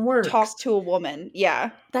fucking works. talked to a woman.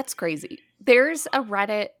 Yeah. That's crazy. There's a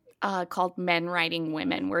Reddit called Men Writing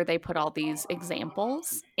Women where they put all these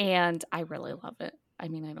examples, and I really love it. I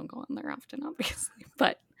mean, I don't go on there often, obviously,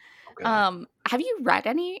 but Okay. have you read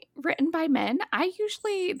any written by men?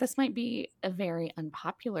 This might be a very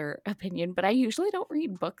unpopular opinion, but I usually don't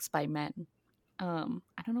read books by men. I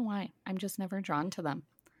don't know why. I'm just never drawn to them.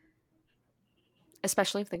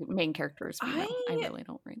 Especially if the main character is female. I really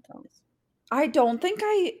don't read those. I don't think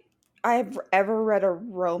I've ever read a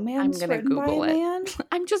romance I'm gonna written Google by a it. man.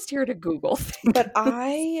 I'm just here to Google things. But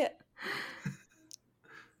I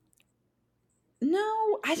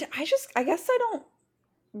guess I don't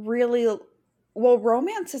really, well,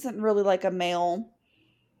 romance isn't really like a male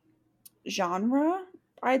genre,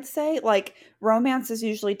 I'd say. Like, romance is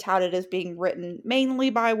usually touted as being written mainly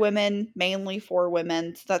by women, mainly for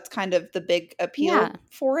women. So that's kind of the big appeal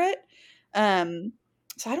for it.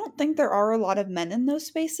 So I don't think there are a lot of men in those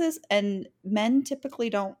spaces, and men typically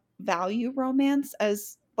don't value romance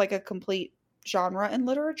as like a complete genre in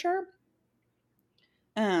literature.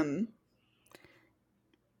 I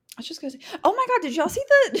was just gonna say, oh my god, did y'all see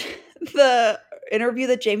the interview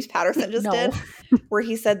that James Patterson just did, where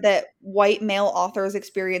he said that white male authors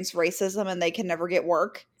experience racism and they can never get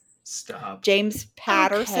work? Stop. James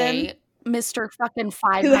Patterson, Okay. Mr. fucking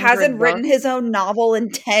 500 who hasn't written books. his own novel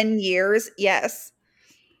in 10 years. Yes.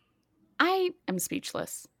 I am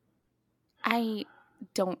speechless. I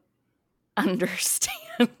don't understand.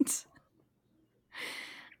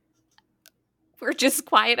 We're just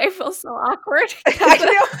quiet. I feel so awkward.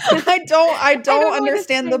 I don't know what to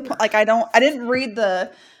understand say. like I didn't read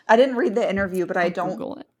the interview, but I I'll don't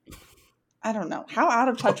Google it. I don't know. How out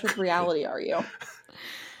of touch with reality are you?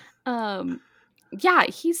 Yeah,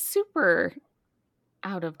 he's super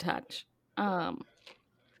out of touch.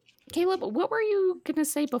 Caleb, what were you gonna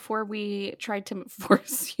say before we tried to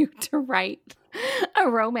force you to write a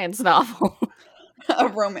romance novel? A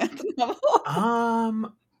romance novel.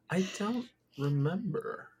 I don't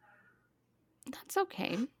remember. That's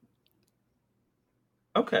okay.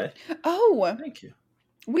 Okay. Oh, Thank you.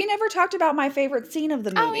 we never talked about my favorite scene of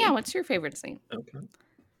the movie. Oh yeah, what's your favorite scene? Okay.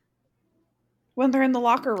 When they're in the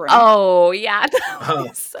locker room. Oh yeah, that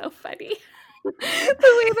was so funny. The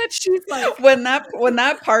way that she's like, When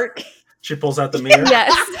that part She pulls out the mirror.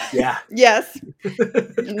 yes, Yeah. yes.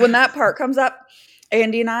 When that part comes up,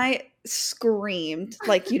 Andy and I screamed,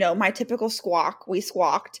 like, my typical squawk. We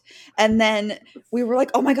squawked. And then we were like,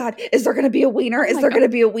 oh my God, is there going to be a wiener? Is my there God. going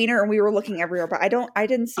to be a wiener? And we were looking everywhere, but I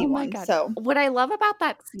didn't see oh my one. god. So What I love about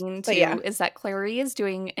that scene too yeah. is that Clary is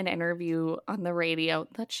doing an interview on the radio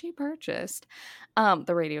that she purchased,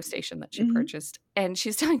 the radio station that she Mhm. purchased, and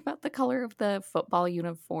she's talking about the color of the football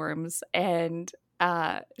uniforms, and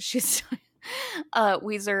she's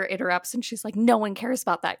Weezer interrupts and she's like, no one cares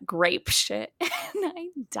about that grape shit. And I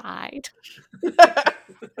died.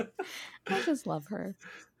 I just love her.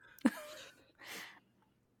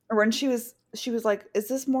 When she was like, is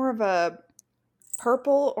this more of a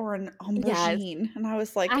purple or an aubergine? Yes. And I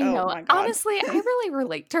was like, I know. My God. Honestly, I really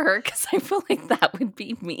relate to her because I feel like that would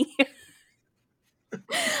be me.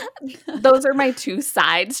 Those are my two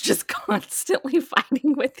sides just constantly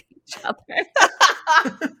fighting with each other.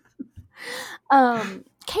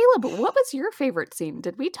 Caleb, what was your favorite scene?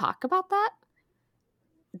 Did we talk about that?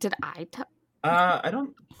 Did I I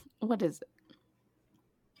don't. What is it?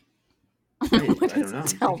 I don't know.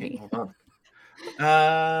 Tell me. Hold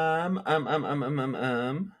on.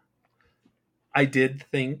 I did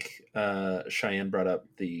think Cheyenne brought up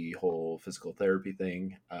the whole physical therapy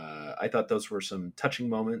thing. I thought those were some touching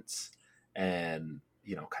moments, and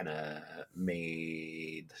kind of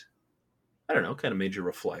made you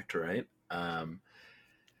reflect, right? And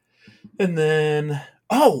then,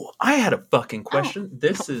 I had a fucking question.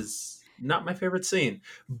 This is not my favorite scene,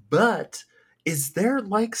 but is there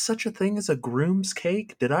like such a thing as a groom's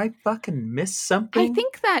cake? Did I fucking miss something? I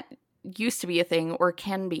think that used to be a thing or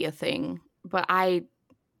can be a thing, but I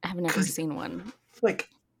have never seen one. Like,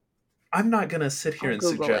 I'm not gonna sit here and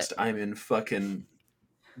suggest I'm in fucking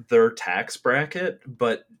their tax bracket,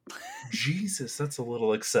 but Jesus, that's a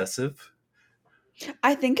little excessive.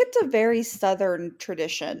 I think it's a very Southern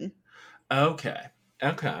tradition. Okay.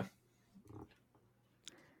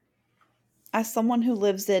 As someone who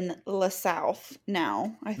lives in La South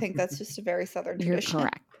now, I think that's just a very Southern tradition. You're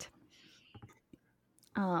correct.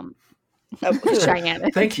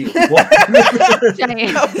 Cheyenne. Thank you.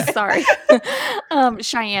 Cheyenne. Okay. Sorry.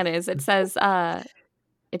 Cheyenne is. It says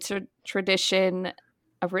it's a tradition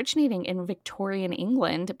originating in Victorian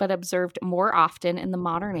England, but observed more often in the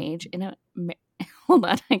modern age hold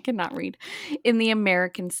on, I cannot read. In the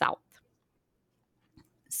American South.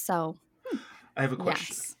 So I have a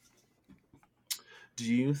question. Yes. Do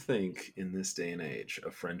you think in this day and age a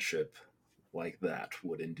friendship like that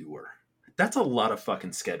would endure? That's a lot of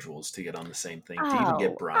fucking schedules to get on the same thing, to even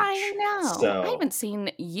get brunch. I know. So, I haven't seen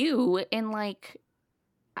you in I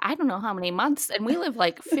don't know how many months, and we live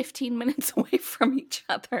 15 minutes away from each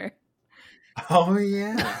other. Oh,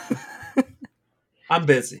 yeah. I'm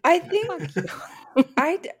busy. I think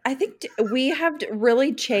I think we have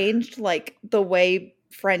really changed the way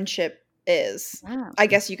friendship is. Wow. I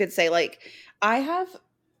guess you could say I have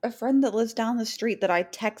a friend that lives down the street that I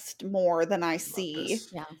text more than I see.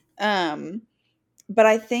 Yeah. But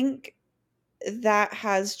I think that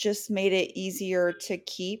has just made it easier to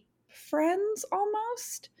keep friends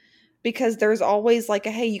almost, because there's always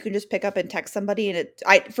hey, you can just pick up and text somebody, and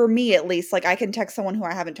for me at least, I can text someone who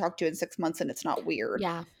I haven't talked to in 6 months and it's not weird.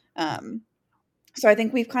 Yeah. So I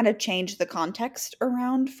think we've kind of changed the context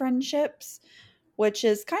around friendships, which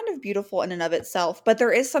is kind of beautiful in and of itself. But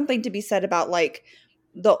there is something to be said about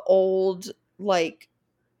the old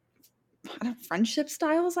friendship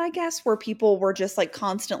styles, I guess, where people were just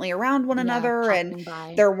constantly around one another, and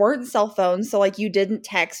there weren't cell phones, so you didn't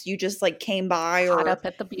text, you just came by, caught or up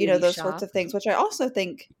at the beauty those shop. sorts of things, which I also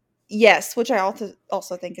think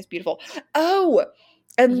also think is beautiful. Oh,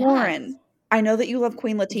 and yes. Lauren, I know that you love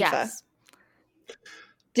Queen Latifah. Yes.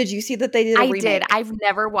 Did you see that they did a remake? I did. I've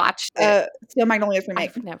never watched it. Steel Magnolias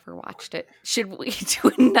remake. I've never watched it. Should we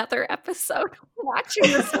do another episode watching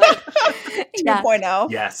this one?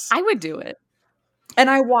 2.0. Yes. I would do it. And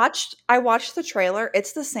I watched the trailer.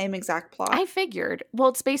 It's the same exact plot. I figured. Well,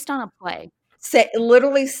 it's based on a play.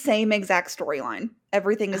 Literally same exact storyline.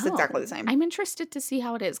 Everything is exactly the same. I'm interested to see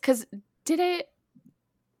how it is. Because did it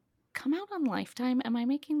come out on Lifetime? Am I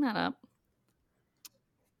making that up?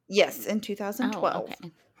 Yes, in 2012. Oh, okay.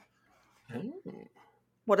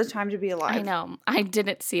 What a time to be alive. I know. I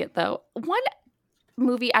didn't see it, though. One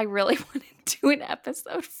movie I really want to do an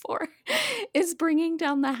episode for is Bringing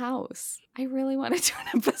Down the House. I really want to do an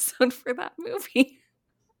episode for that movie.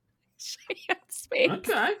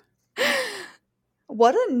 Okay.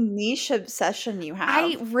 What a niche obsession you have.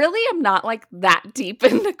 I really am not that deep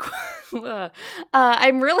into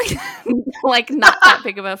I'm really not that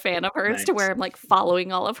big of a fan of hers. Nice. To where I'm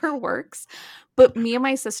following all of her works. But me and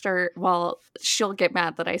my sister, well, she'll get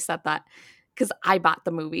mad that I said that because I bought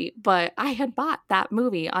the movie, but I had bought that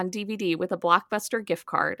movie on DVD with a Blockbuster gift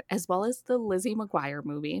card, as well as the Lizzie McGuire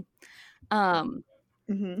movie. And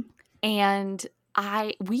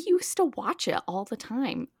we used to watch it all the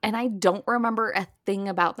time, and I don't remember a thing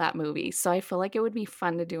about that movie. So I feel like it would be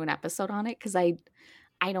fun to do an episode on it, because I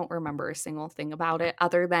don't remember a single thing about it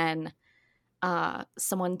other than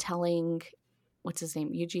someone telling, what's his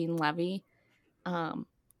name, Eugene Levy,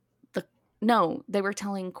 No, they were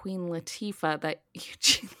telling Queen Latifah that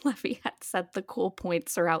Eugene Levy had said the cool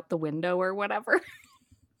points are out the window or whatever.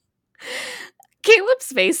 Caleb's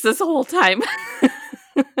face this whole time.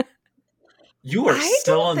 You are I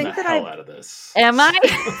still don't on the think that hell I've- out of this. Am I?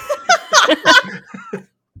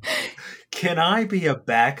 Can I be a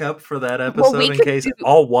backup for that episode we in could case? do-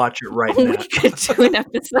 I'll watch it right We now. could do an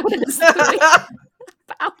episode as three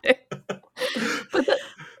about it. But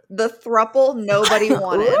The thruple nobody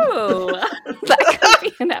wanted. ooh, that could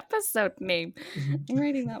be an episode name. I'm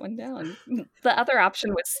writing that one down. The other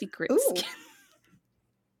option was Secret Ooh. Skin.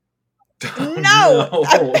 No,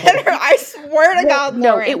 I swear to God,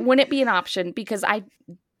 No, Lauren. it wouldn't be an option because I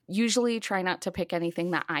usually try not to pick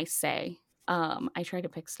anything that I say. I try to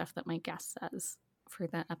pick stuff that my guest says for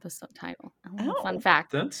the episode title. Oh. Fun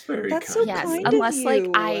fact. That's very That's kind. so Yes, kind of unless like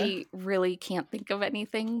you. I really can't think of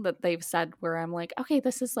anything that they've said where I'm like, okay,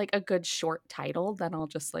 this is like a good short title, then I'll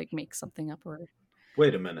just like make something up or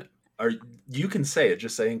Wait a minute. You can say it.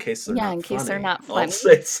 Just say in case they're not in case they're funny. not I'll funny.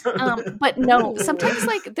 say something. But no, sometimes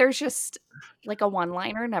like there's just like a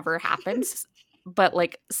one-liner never happens, but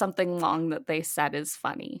like something long that they said is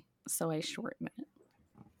funny, so I shorten it.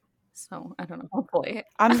 So I don't know. Hopefully,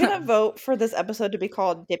 I'm gonna vote for this episode to be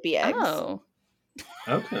called Dippy Eggs. oh,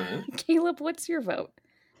 Okay. Caleb, what's your vote?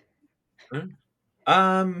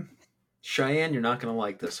 Cheyenne, you're not gonna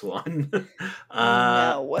like this one.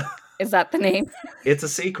 No. Is that the name? It's a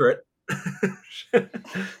secret.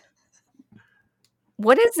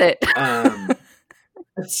 What is it?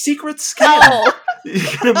 A secret skin. Oh,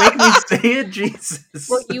 You're gonna make me say it, Jesus.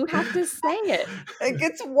 well, you have to say it. It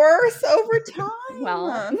gets worse over time.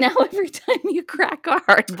 Well, now every time you crack a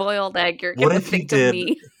hard-boiled egg, you're What gonna if you think of did-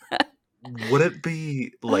 me. Would it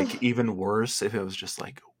be like even worse if it was just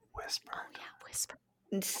like whispered? Yeah, whisper,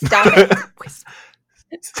 Stop it. whisper.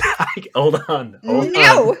 Hold on. Hold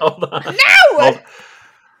No. on. Hold on. No! Hold-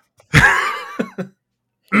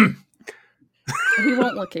 We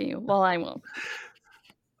won't look at you. Well, I won't.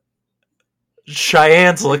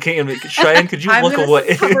 Cheyenne's looking at me. Cheyenne, could you I'm look gonna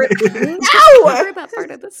away? cover it. Cover No! that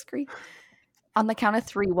part of the screen. On the count of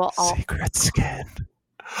three, we'll all. Secret skin.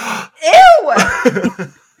 Ew!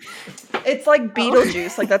 It's like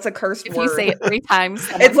Beetlejuice. Like that's a cursed If word. you say it 3 times,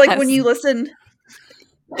 It's like someone when you has- listen.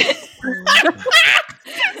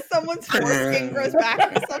 Someone's foreskin grows back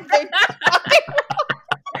or something.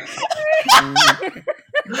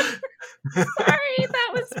 Sorry, that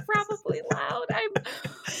was probably loud.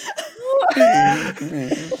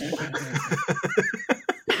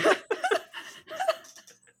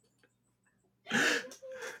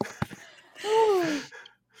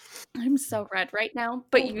 I'm so red right now.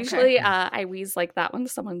 But Okay. usually I wheeze like that when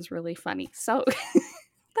someone's really funny. So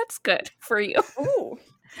that's good for you. Ooh,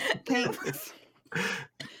 thanks.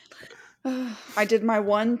 I did my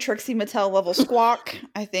one Trixie Mattel level squawk.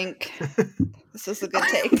 I think this is a good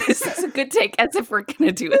take. This is a good take, as if we're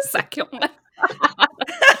gonna do a second one.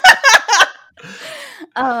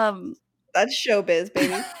 That's showbiz,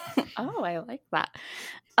 baby. Oh, I like that.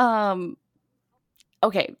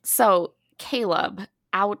 Okay, so Caleb,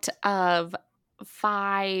 out of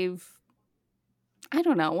 5, I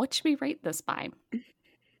don't know, what should we rate this by?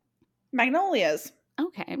 Magnolias.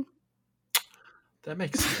 Okay. That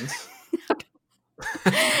makes sense. Out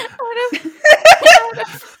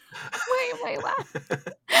of, why am I laughing?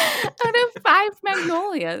 Out of 5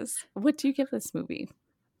 Magnolias, what do you give this movie?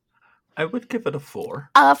 I would give it a 4.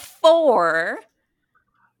 A 4.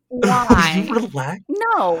 Why? You relax.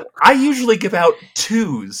 No. I usually give out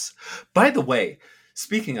 2s. By the way,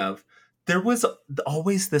 speaking of, there was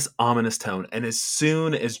always this ominous tone, and as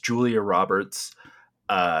soon as Julia Roberts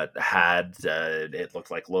had it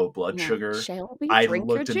looked like low blood No. sugar, Shelby, I drink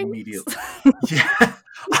looked your juice. immediately. Yeah,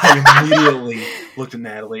 I immediately looked at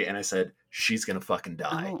Natalie and I said, "She's gonna fucking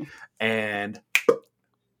die." Oh. And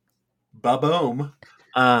ba-boom.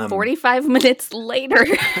 45 minutes later.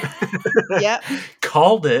 Yep.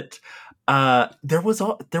 Called it. There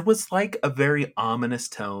was like a very ominous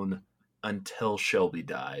tone until Shelby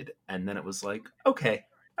died, and then it was like, okay,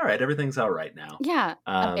 all right, everything's all right now. Yeah.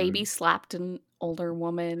 A baby Um, slapped an older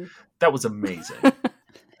woman. That was amazing.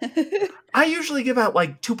 I usually give out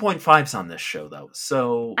like 2.5s on this show, though,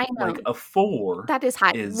 so I know. like a 4, That is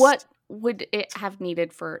high. is- What would it have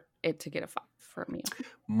needed for it to get a 5 from you?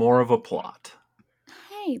 more of a plot.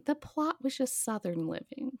 Hey, the plot was just Southern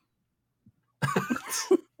living.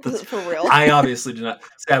 Is it for real? I obviously do not.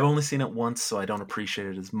 See, I've only seen it once, so I don't appreciate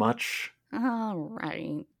it as much. All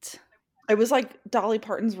right. It was like Dolly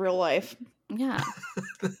Parton's real life. Yeah.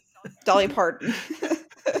 Dolly Parton.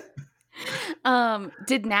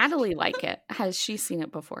 Did Natalie like it? Has she seen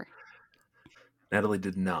it before? Natalie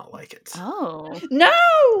did not like it. Oh. No!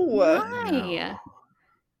 Why? No.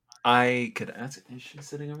 I could ask. Is she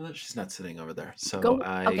sitting over there? She's not sitting over there. So Go-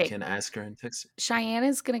 I okay. can ask her and text her. Cheyenne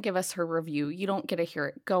is going to give us her review. You don't get to hear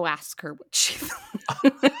it. Go ask her what she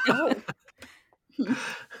Oh.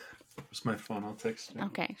 Where's my phone? I'll text her.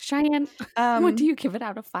 Okay. Cheyenne, what do you give it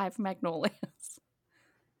out of 5 Magnolias?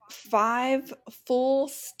 5 full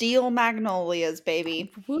steel magnolias,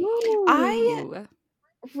 baby. Woo. I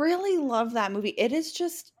really love that movie. It is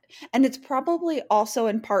just, and it's probably also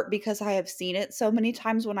in part because I have seen it so many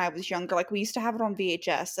times when I was younger. Like, we used to have it on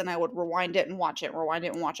VHS, and I would rewind it and watch it, rewind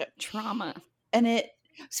it and watch it. Trauma. And it,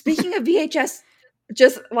 speaking of VHS,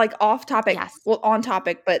 just like off topic, Yes. well, on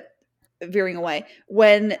topic, but veering away,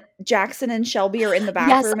 when Jackson and Shelby are in the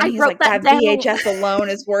bathroom I and he's wrote like, that that down. VHS alone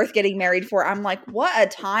is worth getting married for. I'm like, what a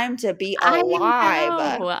time to be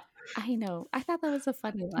alive. I know. I thought that was a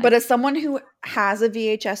funny line. But as someone who has a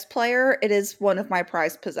VHS player, it is one of my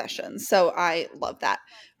prized possessions. So I love that.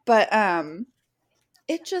 But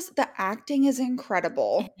it just, the acting is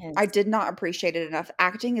incredible. It is. I did not appreciate it enough.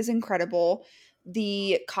 Acting is incredible.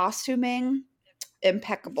 The costuming,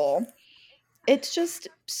 impeccable. It's just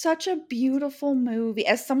such a beautiful movie.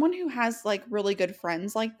 As someone who has like really good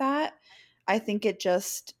friends like that, I think it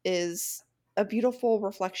just is a beautiful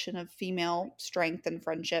reflection of female strength and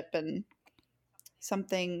friendship, and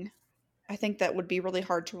something I think that would be really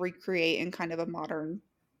hard to recreate in kind of a modern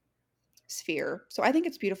sphere. So I think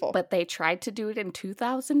it's beautiful. But they tried to do it in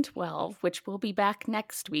 2012, which we'll be back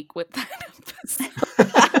next week with that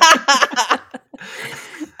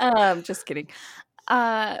episode. Just kidding.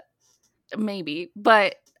 Maybe.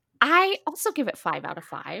 But I also give it 5 out of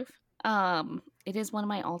 5. It is one of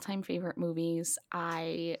my all-time favorite movies.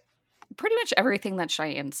 Pretty much everything that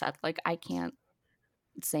Cheyenne said, like, I can't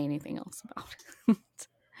say anything else about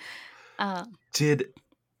it.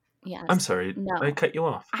 Yes. I'm sorry. No. I cut you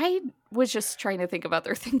off. I was just trying to think of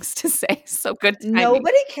other things to say. So good timing.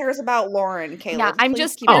 Nobody cares about Lauren, Caleb. Yeah, I'm Please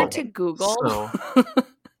just keep here going. to Google.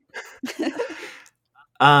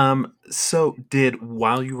 So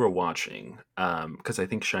while you were watching, because I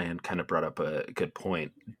think Cheyenne kind of brought up a good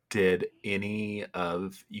point, did any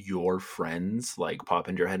of your friends like pop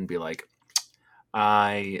into your head and be like,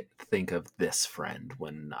 I think of this friend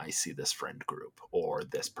when I see this friend group or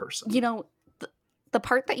this person? You know, the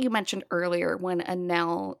part that you mentioned earlier when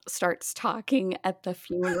Annelle starts talking at the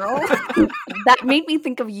funeral, that made me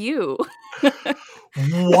think of you.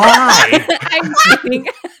 Why? I'm kidding.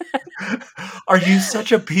 Are you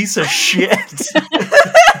such a piece of shit?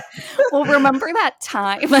 Well, remember that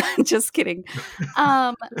time? Just kidding.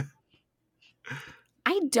 I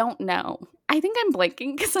don't know. I think I'm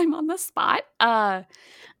blanking because I'm on the spot. But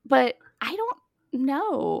I don't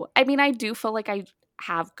know. I mean, I do feel like I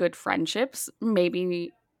have good friendships.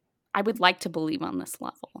 Maybe I would like to believe on this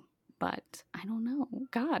level, but I don't know.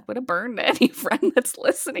 God, what a burn to any friend that's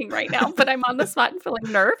listening right now. But I'm on the spot and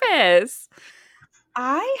feeling nervous.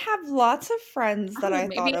 I have lots of friends that I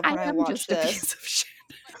thought of when I watched just this. A piece of shit.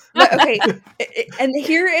 But, okay, and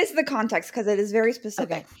here is the context because it is very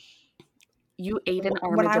specific. Okay. You ate an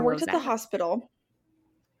armadillo. When I worked at the hospital.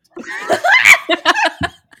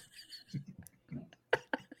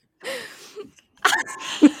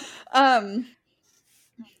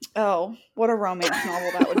 Oh, what a romance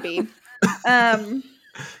novel that would be.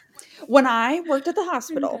 When I worked at the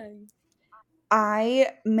hospital, I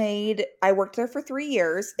worked there for 3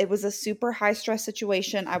 years. It was a super high stress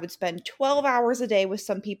situation. I would spend 12 hours a day with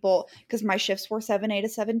some people because my shifts were 7A to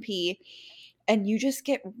 7P, and you just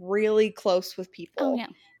get really close with people. Oh, yeah.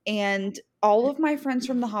 And all of my friends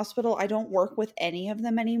from the hospital, I don't work with any of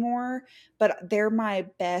them anymore, but they're my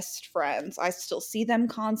best friends. I still see them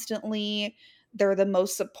constantly. They're the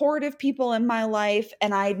most supportive people in my life.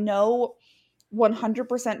 And I know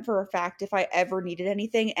 100% for a fact if I ever needed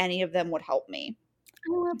anything, any of them would help me.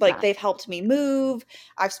 Like, they've helped me move.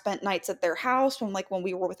 I've spent nights at their house when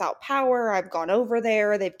we were without power. I've gone over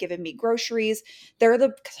there. They've given me groceries. They're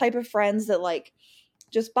the type of friends that like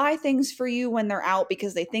just buy things for you when they're out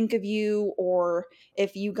because they think of you, or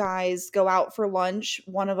if you guys go out for lunch,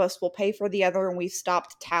 one of us will pay for the other, and we've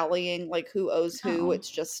stopped tallying like who owes who. Oh. It's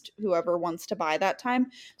just whoever wants to buy that time.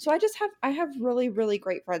 So I have really, really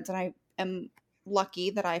great friends, and I am lucky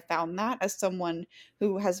that I found that as someone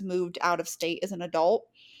who has moved out of state as an adult,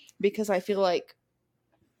 because I feel like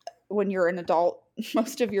when you're an adult,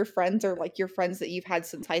 most of your friends are like your friends that you've had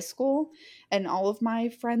since high school, and all of my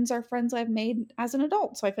friends are friends I've made as an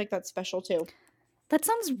adult, so I feel like that's special too. That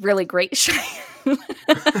sounds really great, Cheyenne.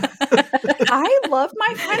 I love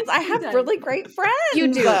my friends. I have really great friends.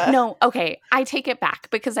 You do. No, okay. I take it back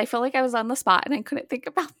because I feel like I was on the spot and I couldn't think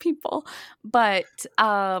about people. But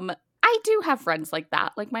I do have friends like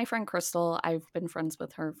that. Like my friend Crystal, I've been friends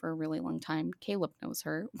with her for a really long time. Caleb knows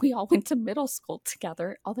her. We all went to middle school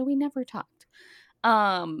together, although we never talked.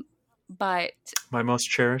 But my most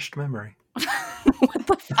cherished memory. What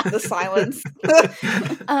the fuck? The silence.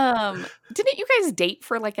 Didn't you guys date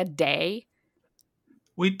for like a day?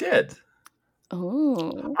 We did.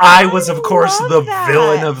 Oh, I was, of course, the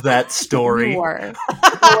villain of that story. You were.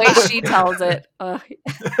 The way she tells it,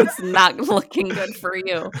 it's not looking good for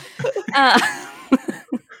you. But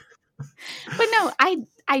no, I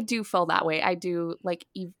do feel that way. I do like.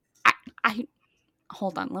 I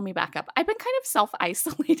hold on. Let me back up. I've been kind of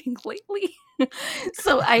self-isolating lately,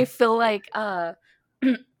 so I feel like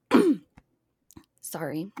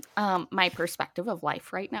sorry. My perspective of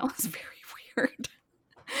life right now is very weird.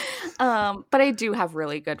 But I do have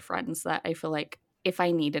really good friends that I feel like if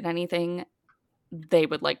I needed anything, they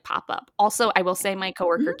would like pop up. Also, I will say my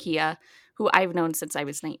coworker Kia, who I've known since I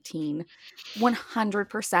was 19,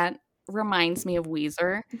 100% reminds me of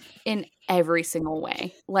Weezer in every single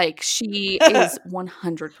way. Like she is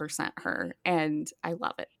 100% her, and I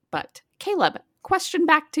love it. But Caleb, question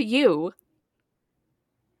back to you.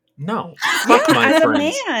 No, fuck my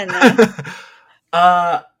friends. Man.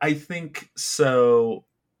 I think so.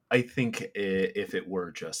 I think if it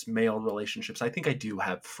were just male relationships, I think I do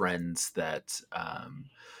have friends that,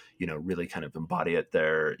 really kind of embody it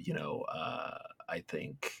there. I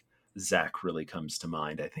think Zach really comes to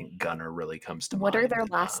mind. I think Gunnar really comes to mind. What are their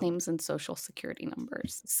last names and social security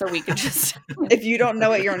numbers? So we could just... If you don't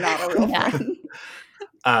know it, you're not a real friend.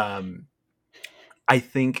 I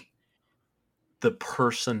think the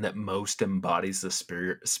person that most embodies the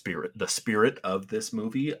spirit of this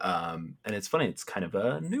movie, and it's funny, it's kind of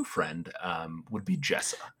a new friend, would be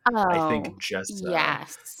Jessa. I think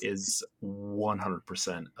Jessa is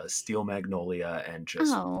 100% a Steel Magnolia, and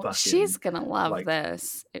just fucking, she's gonna love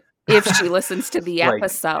this if she listens to the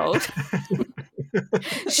episode.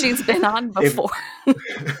 She's been on before.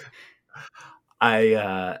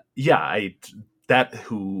 That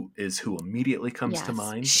who immediately comes to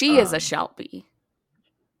mind. She is a Shelby.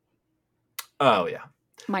 Oh yeah,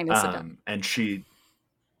 minus a and she,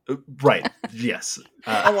 right? Yes,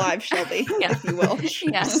 a live Shelby, if you will.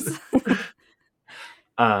 Yes.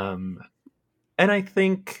 And I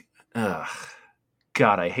think,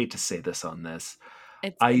 God, I hate to say this on this.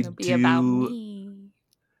 It's gonna be about me.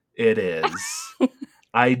 It is.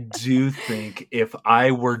 I do think if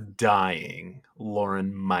I were dying,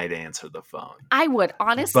 Lauren might answer the phone. I would.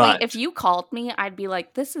 Honestly, if you called me, I'd be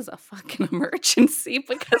like, this is a fucking emergency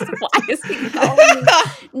because why is he calling me?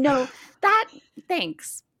 No,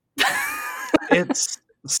 thanks. It's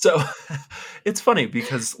funny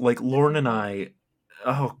because like Lauren and I,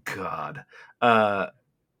 oh God, I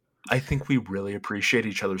think we really appreciate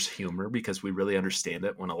each other's humor because we really understand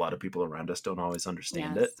it when a lot of people around us don't always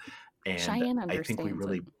understand it. And Cheyenne I think we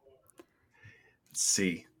really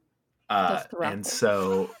see. And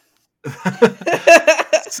so,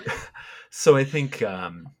 so I think, I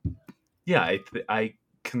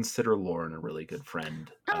consider Lauren a really good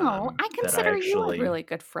friend. I consider you a really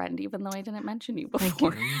good friend, even though I didn't mention you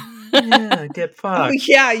before. Yeah, get fucked. Oh,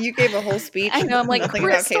 yeah, you gave a whole speech. I know, I'm like,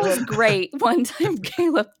 Crystal's great. One time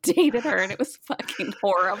Caleb dated her and it was fucking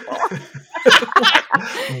horrible.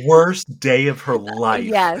 Worst day of her life.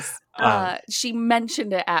 Yes. She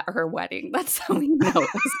mentioned it at her wedding. That's how we know it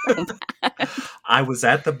was so bad. I was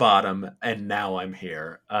at the bottom and now I'm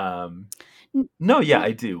here. I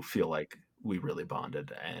do feel like we really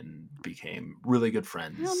bonded and became really good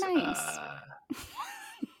friends. Oh, nice.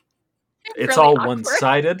 It's really all awkward.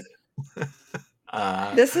 One-sided.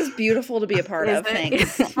 This is beautiful to be a part of.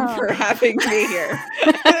 Thanks for having me here.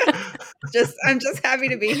 I'm just happy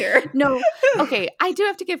to be here. No, okay. I do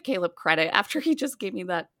have to give Caleb credit after he just gave me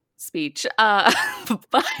that speech.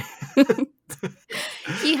 But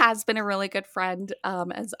he has been a really good friend.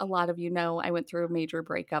 As a lot of you know, I went through a major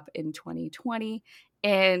breakup in 2020,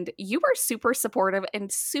 and you were super supportive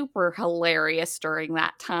and super hilarious during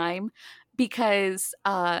that time because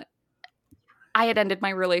I had ended my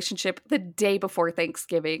relationship the day before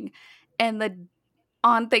Thanksgiving, and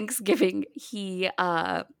on Thanksgiving he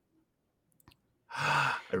I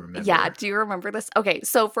remember. Yeah, do you remember this? Okay,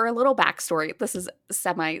 so for a little backstory, this is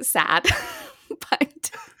semi-sad,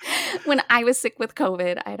 but when I was sick with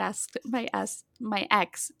COVID, I'd asked my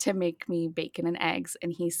ex to make me bacon and eggs,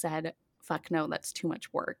 and he said, fuck no, that's too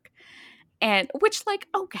much work. And which, like,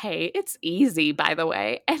 okay, it's easy, by the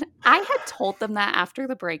way. And I had told them that after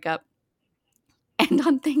the breakup. And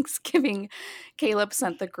on Thanksgiving, Caleb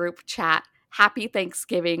sent the group chat, "Happy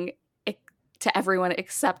Thanksgiving," to everyone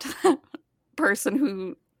except that person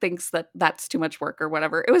who thinks that that's too much work or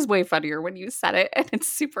whatever. It was way funnier when you said it, and it's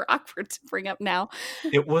super awkward to bring up now.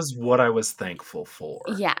 It was what I was thankful for.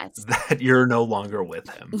 Yes. That you're no longer with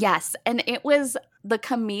him. Yes. And it was the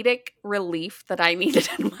comedic relief that I needed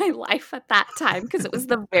in my life at that time, because it was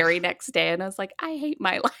the very next day, and I was like, I hate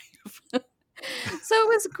my life. So it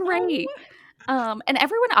was great. And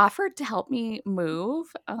everyone offered to help me move.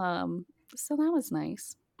 So that was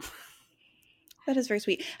nice. That is very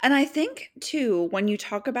sweet. And I think too, when you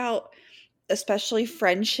talk about especially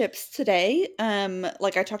friendships today,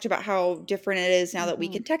 like I talked about how different it is now that we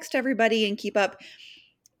can text everybody and keep up.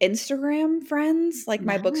 Instagram friends, like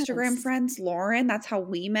my Bookstagram friends, Lauren, that's how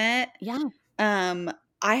we met. Yeah.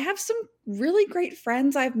 I have some really great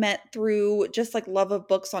friends I've met through just like love of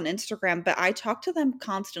books on Instagram, but I talk to them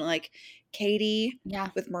constantly. Like Katie,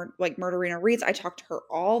 with Murderina Reads, I talk to her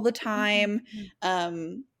all the time.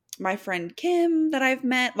 My friend Kim that I've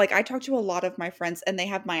met, like I talk to a lot of my friends, and they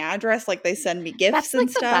have my address. Like they send me gifts. That's like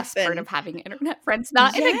and stuff. That's the best part of having internet friends,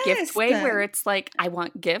 not in a gift way where it's like I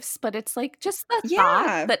want gifts, but it's like just the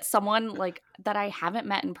thought that someone like that I haven't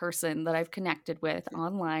met in person, that I've connected with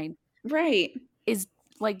online, right, is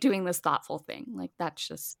like doing this thoughtful thing. Like that's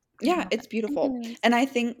just it's beautiful. And I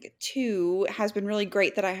think too has been really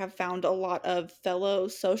great that I have found a lot of fellow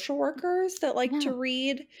social workers that like to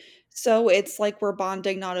read. So it's like we're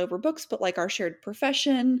bonding not over books, but like our shared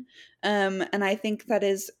profession. And I think that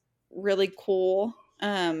is really cool.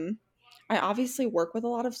 I obviously work with a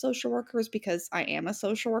lot of social workers because I am a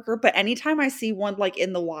social worker, but anytime I see one like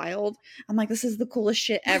in the wild, I'm like, this is the coolest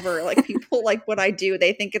shit ever. Like people like what I do.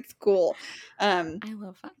 They think it's cool. I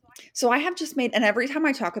love that. So I have just made, and every time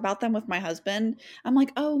I talk about them with my husband, I'm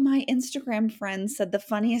like, oh, my Instagram friend said the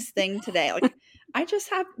funniest thing today. Like I just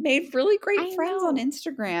have made really great friends on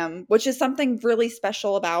Instagram, which is something really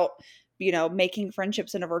special about, you know, making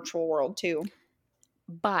friendships in a virtual world too.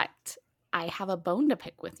 But I have a bone to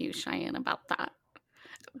pick with you, Cheyenne, about that.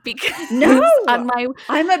 Because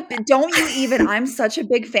don't you even, I'm such a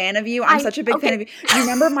big fan of you. I'm such a big fan of you. You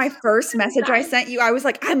remember my first message I sent you? I was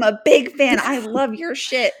like, I'm a big fan. I love your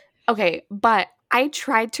shit. Okay, but I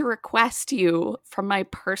tried to request you from my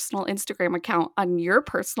personal Instagram account on your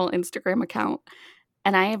personal Instagram account,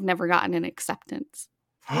 and I have never gotten an acceptance.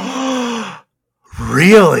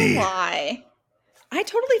 Really? Why? I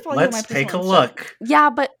totally follow you on my personal Let's take a look. Yeah,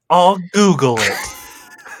 but I'll Google it.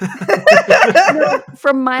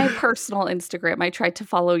 From my personal Instagram, I tried to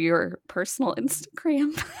follow your personal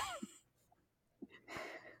Instagram.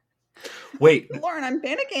 Wait. Lauren, I'm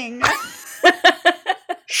panicking.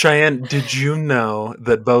 Cheyenne, did you know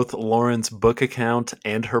that both Lauren's book account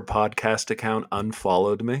and her podcast account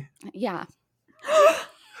unfollowed me? Yeah.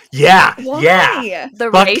 Yeah. Why? Yeah. The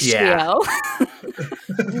Fuck ratio. Yeah.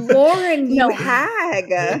 Lauren, you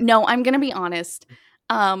hag. No, I'm going to be honest.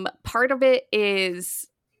 Part of it is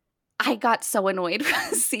I got so annoyed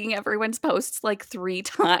seeing everyone's posts like 3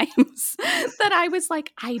 times that I was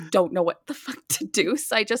like, I don't know what the fuck to do.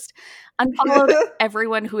 So I just unfollowed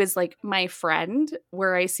everyone who is like my friend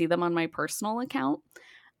where I see them on my personal account.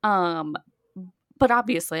 But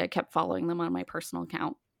obviously I kept following them on my personal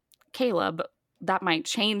account. Caleb, that might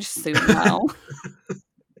change soon though.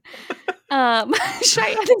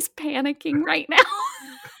 Cheyenne is panicking right now.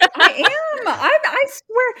 I am. I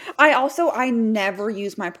swear. I never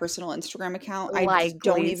use my personal Instagram account. I just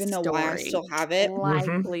don't even know why I still have it.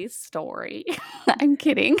 Likely story. I'm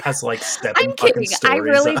kidding. Has like 7 I'm kidding. I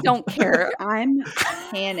really don't care. I'm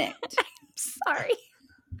panicked. I'm sorry.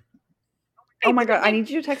 Oh my god! I need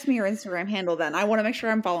you to text me your Instagram handle. Then I want to make sure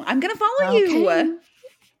I'm following. I'm gonna follow you.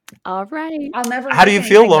 All right. I'll never. How do you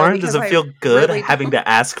feel, Lauren? Does it feel good having to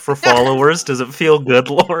ask for followers? Does it feel good,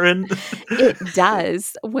 Lauren? It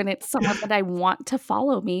does when it's someone that I want to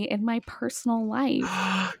follow me in my personal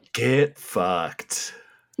life. Get fucked.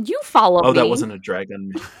 You follow me. Oh, that wasn't a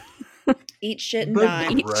dragon. Eat shit and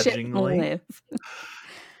die. Eat shit and live.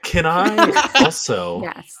 Can I also?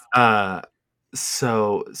 Yes.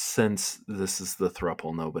 So since this is the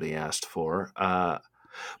throuple nobody asked for, by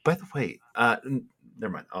the way,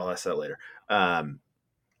 never mind. I'll ask that later.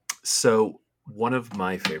 So one of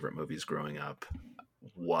my favorite movies growing up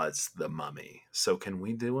was The Mummy. So can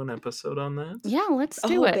we do an episode on that? Yeah, let's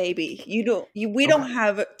do it. Baby. We don't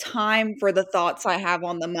have time for the thoughts I have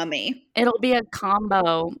on The Mummy. It'll be a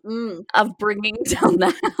combo of Bringing Down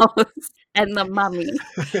the House and The Mummy.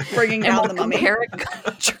 Bringing Down the Mummy. Compare and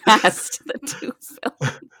contrast the two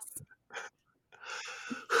films.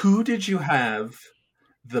 Who did you have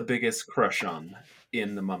the biggest crush on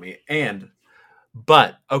in The Mummy.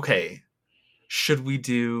 But okay, should we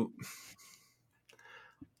do?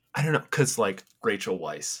 I don't know, because like Rachel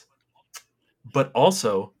Weisz, but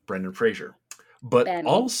also Brendan Fraser, but Benny.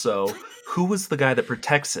 also who was the guy that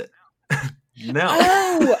protects it? No,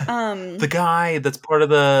 Oh, the guy that's part of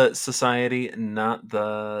the society, not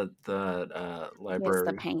the Yes, library.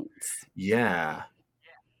 the paints. Yeah,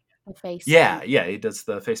 The face yeah, paint. yeah. He does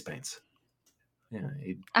the face paints. Yeah,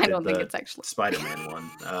 he I did don't think the it's actually. Spider-Man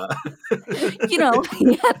one. You know,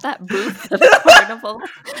 he had that booth at the carnival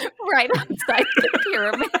right outside the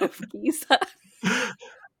Pyramid of Giza.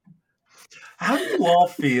 How do you all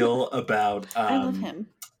feel about I love him.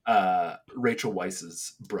 Rachel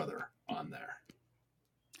Weisz's brother on there?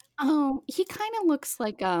 Oh, he kind of looks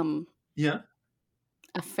like Yeah.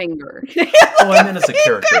 a finger. Oh, I meant as a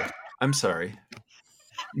character. I'm sorry.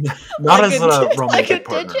 Not Like as a a digit, romantic like a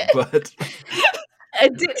partner, digit. but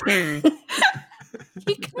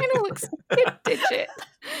He kind of looks like a digit.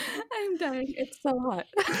 I'm dying. It's so hot.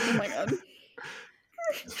 Oh my god.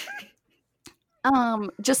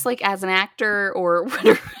 Just like as an actor, or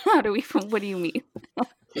what do you mean?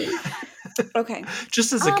 Okay.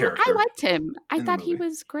 just as a character. I liked him. I in the thought he movie.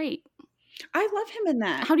 was great. I love him in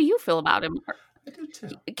that. How do you feel about him? I do too.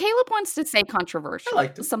 Caleb wants to say controversial. I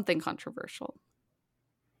liked him. Something controversial.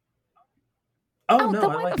 Oh, no, then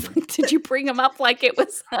I why liked the him. fuck did you bring him up like it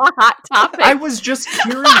was a hot topic? I was just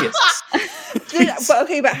curious.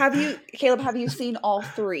 But have you, Caleb, have you seen all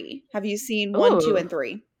three? Have you seen 1, 2, Ooh. and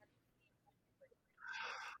 3?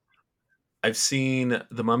 I've seen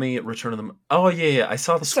The Mummy, Return of the... Oh, yeah. I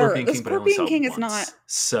saw the Scorpion the King, but I only saw Scorpion it King is once. not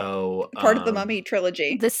So part of the Mummy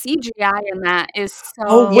trilogy. The CGI in that is so.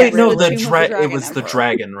 Oh, wait, Yes, no, the the Tomb of the it Dragon was the Emperor.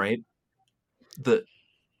 dragon, right? The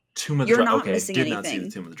Tomb of the You're Dragon. not Okay, I missing did not see the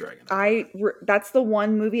anything. Tomb of the Dragon. That's the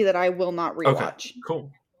one movie that I will not rewatch. Okay,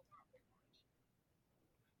 cool.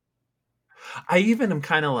 I even am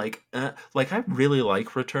kind of like I really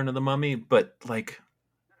like Return of the Mummy, but like,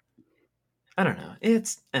 I don't know.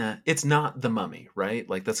 It's not the Mummy, right?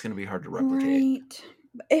 Like that's going to be hard to replicate. Right.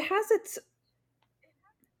 It has its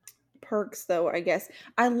perks, though, I guess.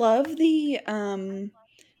 I love the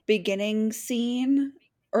beginning scene,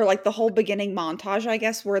 or like the whole beginning montage, I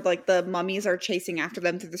guess, where like the mummies are chasing after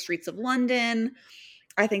them through the streets of London.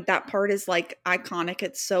 I think that part is like iconic.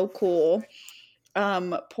 It's so cool.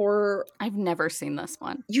 I've never seen this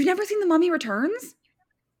one. You've never seen The Mummy Returns?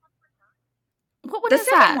 What The is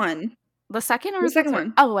second that? one. The second or The the second third?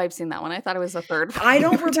 one. Oh, I've seen that one. I thought it was the third one. I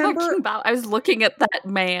don't you were talking remember- about. I was looking at that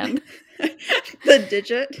man. The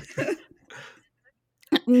digit.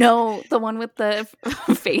 No, the one with the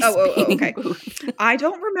face painting okay. booth. I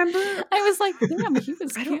don't remember. I was like, damn, he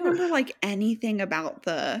was I cute. don't remember like anything about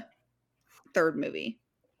the third movie.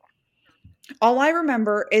 All I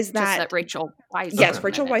remember is Just that, that Rachel Weisz. yes, wasn't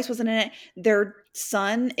Rachel in it. Weisz wasn't in it. Their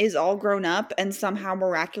son is all grown up and somehow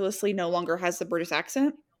miraculously no longer has the British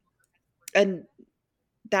accent. And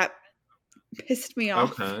that pissed me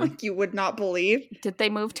off Okay. like you would not believe. Did they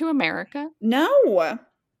move to America? No.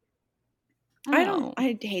 I Oh.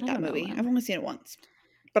 hate I that don't know movie. then. I've only seen it once.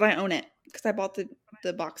 But I own it because I bought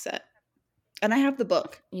the box set. And I have the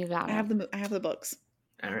book. You got I it. have the books.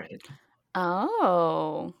 All right.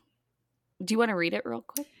 Oh. Do you want to read it real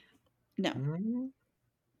quick? No. Mm.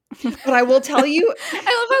 But I will tell you, I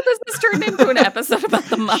love how this has turned into an episode about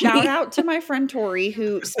the mummy. shout out to my friend Tori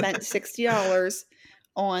who spent $60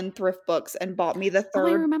 on thrift books and bought me the Oh, I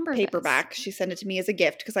third remember this. paperback. She sent it to me as a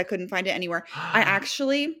gift because I couldn't find it anywhere. I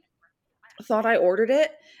actually thought I ordered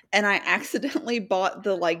it and I accidentally bought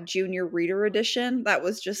the like junior reader edition that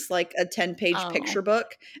was just like a 10-page Oh. picture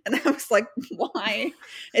book. And I was like, why?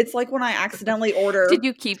 It's like when I accidentally order. Did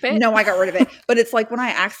you keep it? No, I got rid of it. But it's like when I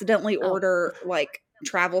accidentally Oh. order like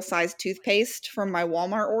travel size toothpaste from my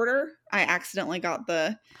Walmart order, I accidentally got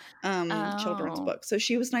the children's Oh. book. So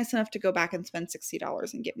she was nice enough to go back and spend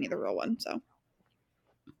 $60 and get me the real one. So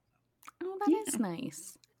Oh, that is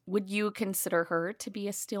nice. Would you consider her to be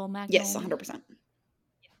a steel magnet? yes, 100%.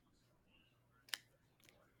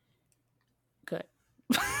 Good.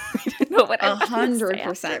 I didn't know what I was gonna say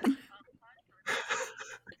after 100%.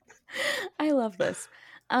 I love this.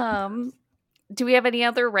 Do we have any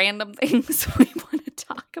other random things we want to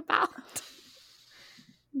talk about?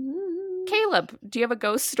 Caleb, do you have a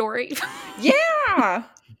ghost story? Yeah.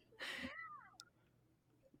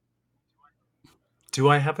 Do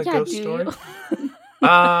I have a Yeah, ghost do story? you?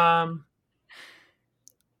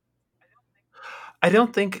 I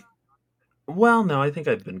don't think. Well, no, I think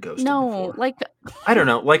I've been ghosted No, before. I don't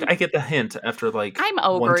know. Like, I get the hint after like I'm one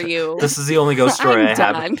over time. you. This is the only ghost story I'm I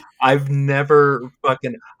have. done.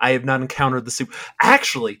 I have not encountered the soup.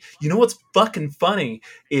 Actually, you know what's fucking funny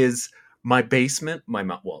is my basement, my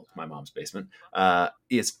mom's basement,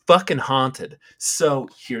 is fucking haunted. So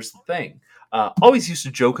here's the thing. Always used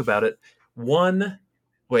to joke about it.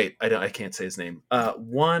 I can't say his name.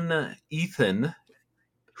 One Ethan,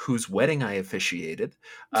 whose wedding I officiated,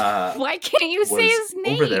 Why can't you say was his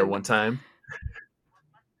name? over there one time.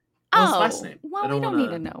 What's his last Oh, name? well, I we don't don't need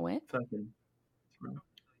to want know it. to fucking.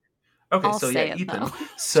 Okay, I'll so say yeah, it, Ethan. though.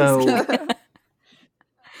 So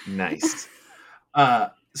nice.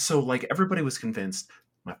 So like everybody was convinced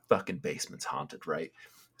my fucking basement's haunted, right?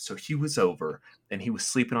 So he was over and he was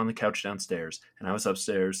sleeping on the couch downstairs, and I was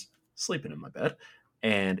upstairs sleeping in my bed.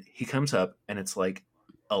 And he comes up and it's like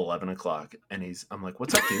 11 o'clock, and I'm like,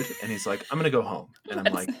 "What's up, dude?" And he's like, "I'm gonna go home." And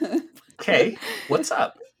I'm like, "Okay, what's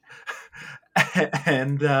up?"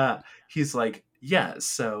 And he's like, "Yeah,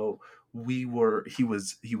 so he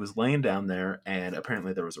was laying down there, and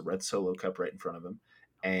apparently there was a red Solo cup right in front of him,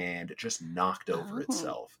 and it just knocked over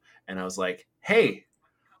itself." And I was like, "Hey,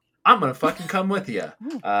 I'm gonna fucking come with you,"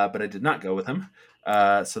 but I did not go with him.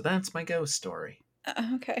 So that's my ghost story.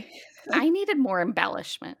 Okay. I needed more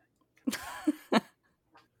embellishment.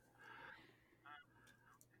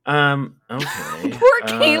 Okay. Poor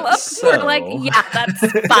Caleb. We're like, yeah, that's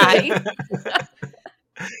fine.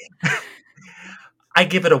 I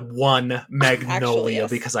give it a 1 Magnolia. Actually, yes.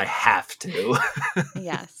 Because I have to.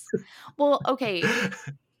 Yes. Well, okay.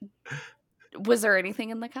 Was there anything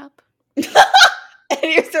in the cup? Was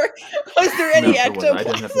there any ectoplasm? I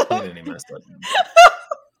didn't have to clean any mess up.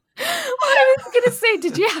 I was gonna say,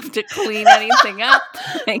 did you have to clean anything up?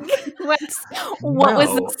 Like, what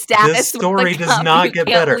was the status? This story with the does cup? not You get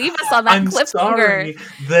can't better. Leave us on that I'm cliffhanger. sorry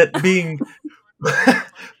that being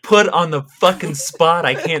put on the fucking spot,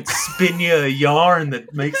 I can't spin you a yarn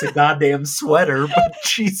that makes a goddamn sweater. But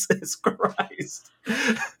Jesus Christ.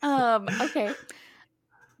 Okay.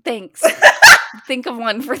 Thanks. Think of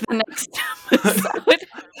one for the next episode.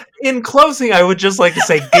 In closing, I would just like to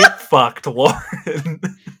say, get fucked, Lauren.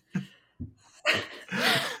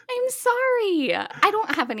 I'm sorry. I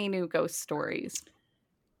don't have any new ghost stories.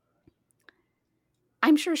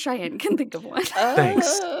 I'm sure Cheyenne can think of one.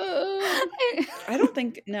 Thanks. I don't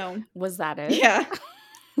think, no. Was that it? Yeah.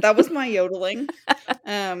 That was my yodeling.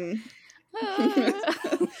 I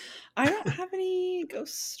don't have any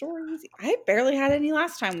ghost stories. I barely had any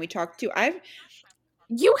last time we talked to.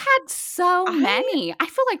 You had so many. I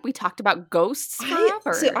feel like we talked about ghosts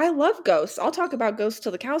forever. I love ghosts. I'll talk about ghosts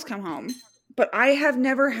till the cows come home. But I have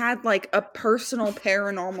never had like a personal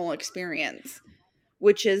paranormal experience,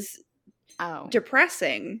 which is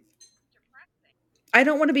depressing. I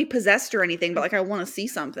don't want to be possessed or anything, but like I want to see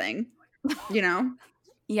something, you know?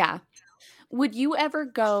 Yeah. Would you ever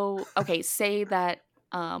go, say that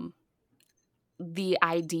the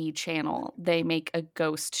ID channel, they make a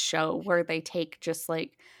ghost show where they take just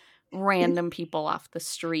like random people off the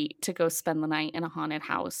street to go spend the night in a haunted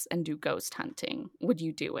house and do ghost hunting. Would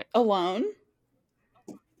you do it? Alone?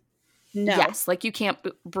 No. Yes, like you can't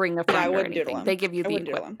bring a friend or anything. They give you the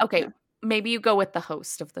equipment. Okay, no. Maybe you go with the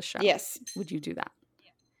host of the show. Yes. Would you do that?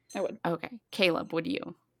 I would. Okay. Caleb, would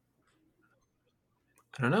you?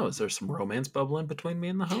 I don't know. Is there some romance bubbling between me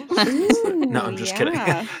and the host? Ooh, no, I'm just kidding.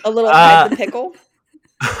 A little hide the pickle?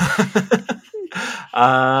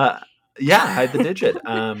 Yeah, hide the digit.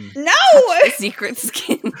 No! Secret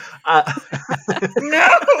skin. No!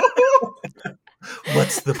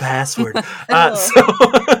 What's the password?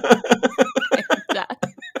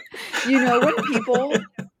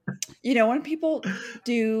 You know when people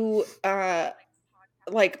do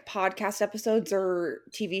like podcast episodes or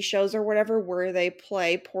TV shows or whatever where they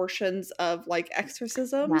play portions of like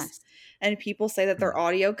exorcisms and people say that their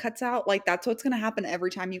audio cuts out, like that's what's going to happen every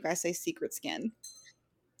time you guys say secret skin.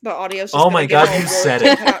 The audio's just my God, you said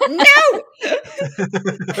it. No!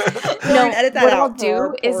 Edit that what out. I'll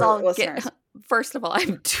do is I'll get... First of all,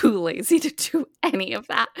 I'm too lazy to do any of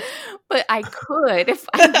that. But I could, if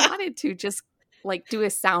I wanted to, just like do a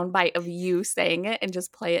soundbite of you saying it and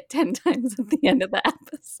just play it 10 times at the end of the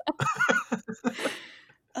episode.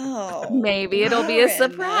 Oh. Maybe it'll be a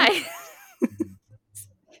surprise.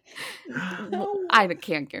 No. I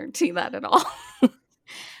can't guarantee that at all.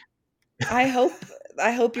 I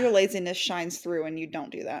hope your laziness shines through and you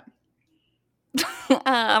don't do that.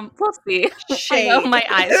 We'll see. Shade. I know my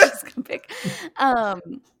eyes just gonna pick.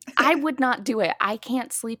 I would not do it. I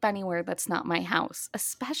can't sleep anywhere that's not my house,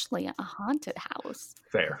 especially a haunted house.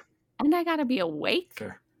 Fair. And I gotta be awake.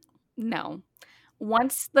 Fair. No.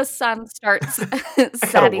 Once the sun starts gotta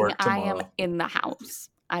setting, work I am tomorrow. in the house.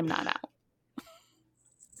 I'm not out.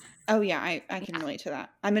 Oh yeah, I can Yeah. relate to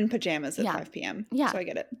that. I'm in pajamas at Yeah. 5 p.m. Yeah. So I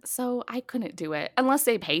get it. So I couldn't do it unless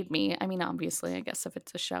they paid me. I mean, obviously, I guess if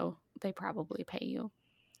it's a show, they probably pay you.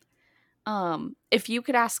 If you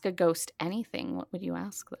could ask a ghost anything, what would you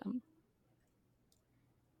ask them?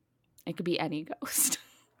 It could be any ghost.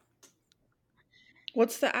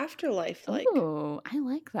 What's the afterlife like? Oh, I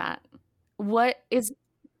like that. What is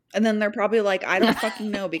And then they're probably like, I don't fucking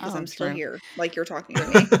know because Oh, I'm still true. here. Like you're talking to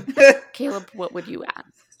me. Caleb, what would you ask?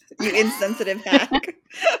 You insensitive hack.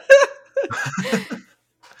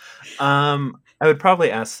 I would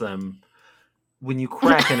probably ask them, when you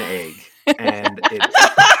crack an egg and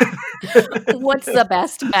it What's the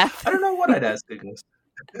best method? I don't know what I'd ask a ghost.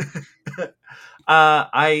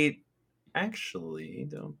 I actually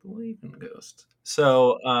don't believe in ghosts.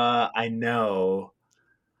 So I know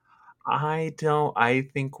I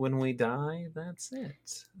think when we die, that's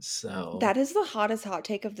it. So That is the hottest hot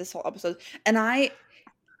take of this whole episode. And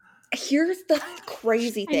here's the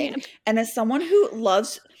crazy thing. Cheyenne. And as someone who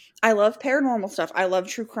I love paranormal stuff. I love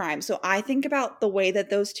true crime. So I think about the way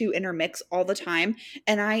that those two intermix all the time.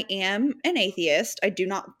 And I am an atheist. I do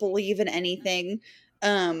not believe in anything.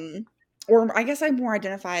 Or I guess I more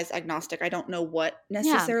identify as agnostic. I don't know what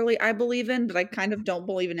necessarily I believe in, but I kind of don't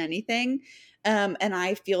believe in anything. And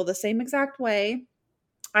I feel the same exact way.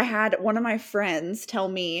 I had one of my friends tell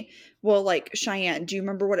me, well, like, Cheyenne, do you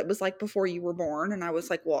remember what it was like before you were born? And I was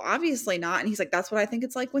like, well, obviously not. And he's like, that's what I think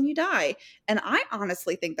it's like when you die. And I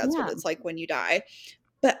honestly think that's what it's like when you die.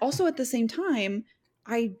 But also at the same time,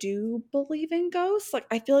 I do believe in ghosts. Like,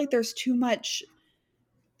 I feel like there's too much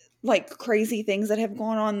like crazy things that have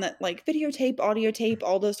gone on, that like videotape, audio tape,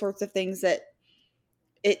 all those sorts of things, that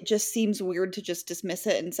it just seems weird to just dismiss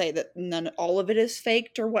it and say that all of it is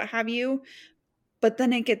faked or what have you. But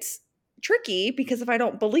then it gets tricky because if I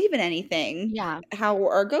don't believe in anything, how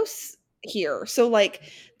are ghosts here? So like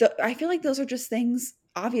I feel like those are just things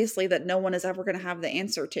obviously that no one is ever going to have the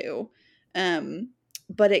answer to.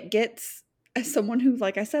 But it gets, as someone who,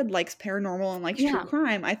 like I said, likes paranormal and likes true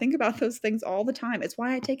crime, I think about those things all the time. It's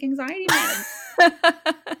why I take anxiety meds.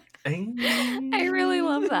 I really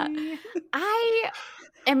love that. I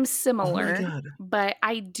am similar, but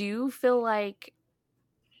I do feel like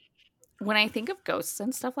when I think of ghosts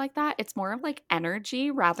and stuff like that, it's more of like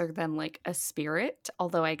energy rather than like a spirit.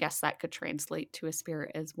 Although I guess that could translate to a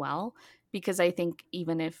spirit as well. Because I think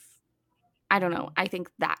even if, I don't know, I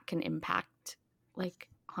think that can impact like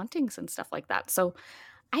hauntings and stuff like that. So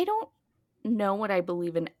I don't know what I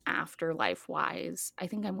believe in afterlife wise. I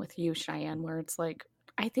think I'm with you, Cheyenne, where it's like,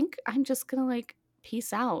 I think I'm just going to like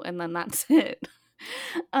peace out and then that's it.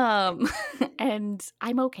 And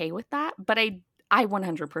I'm okay with that. But I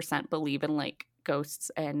 100% believe in like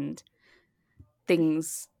ghosts and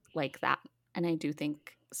things like that. And I do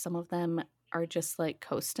think some of them are just like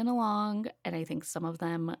coasting along. And I think some of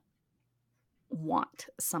them want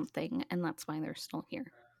something. And that's why they're still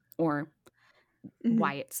here or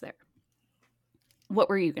why it's there. What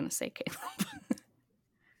were you going to say, Caleb?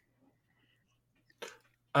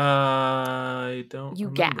 I don't You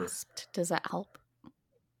remember. gasped. Does that help?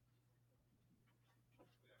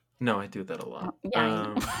 No, I do that a lot.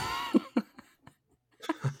 Yeah.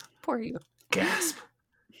 Poor you. Gasp.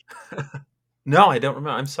 No, I don't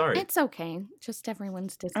remember. I'm sorry. It's okay. Just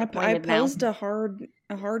everyone's disappointed I posed a hard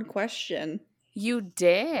question. You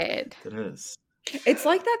did. It is. It's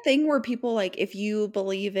like that thing where people like, if you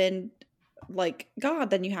believe in like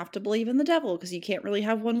God, then you have to believe in the devil because you can't really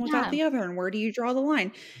have one without the other. And where do you draw the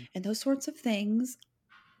line? And those sorts of things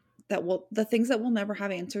the things that we'll never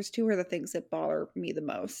have answers to are the things that bother me the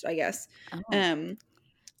most, I guess.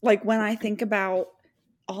 Like when I think about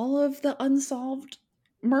all of the unsolved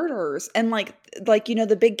murders and like, you know,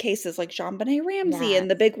 the big cases like JonBenet Ramsey and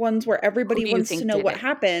the big ones where everybody wants to know what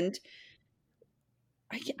happened.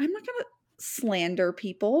 I'm not going to slander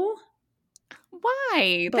people.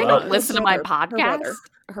 Why? They don't listen to my podcast.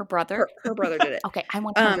 Her brother. Her brother did it. Okay,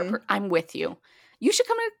 I'm with you. You should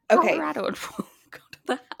come to Colorado and we'll go to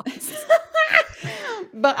the house.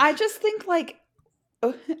 But I just think like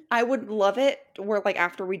I would love it where like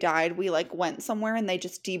after we died, we like went somewhere and they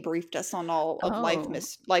just debriefed us on all of life's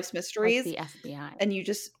mysteries. Like the FBI. And you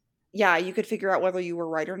just, you could figure out whether you were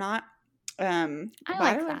right or not. I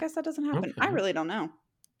guess that doesn't happen. Okay. I really don't know.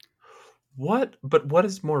 What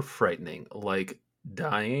is more frightening, like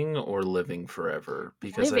dying or living forever?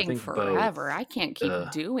 Because living I think forever. both, I can't keep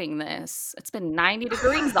doing this. It's been 90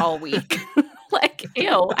 degrees all week. Like,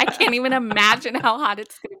 ew. I can't even imagine how hot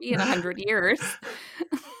it's going to be in 100 years.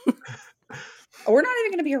 We're not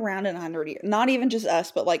even going to be around in 100 years. Not even just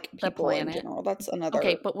us, but like The people in planet. general. That's Okay,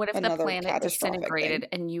 another but what if the planet catastrophic disintegrated thing.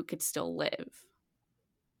 and you could still live?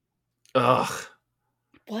 Ugh.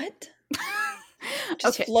 What?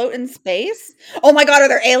 Just Okay. float in space? Oh my god, are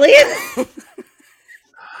there aliens?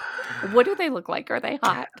 What do they look like? Are they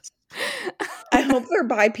hot? I hope they're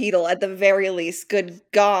bipedal at the very least. Good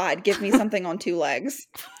God, give me something on 2 legs.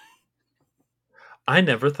 I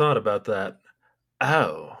never thought about that.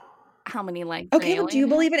 Oh. How many legs? Okay, but do you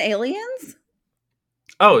believe in aliens?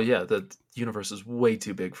 Oh, yeah. The universe is way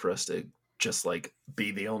too big for us to just like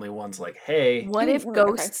be the only ones like, hey. What if Okay.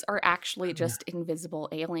 ghosts are actually just invisible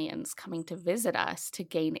aliens coming to visit us to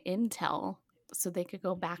gain intel so they could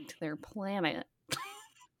go back to their planet?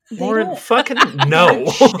 Lauren, fucking no. want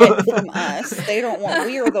shit from us. They don't want.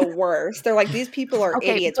 We are the worst. They're like, these people are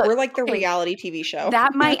Okay, idiots. but- We're like the okay. reality TV show.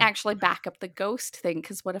 That might actually back up the ghost thing,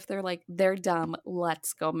 because what if they're like, they're dumb,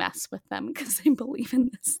 let's go mess with them because they believe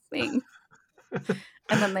in this thing.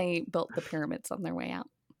 And then they built the pyramids on their way out.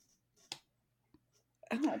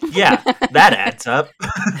 Oh. Yeah, that adds up.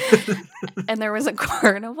 And there was a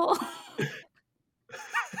carnival.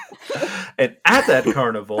 And at that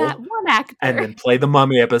carnival, That one actor. and then play the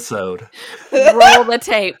Mummy episode. Roll the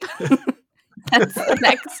tape. That's the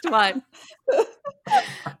next one.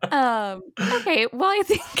 Okay, well, I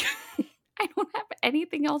think I don't have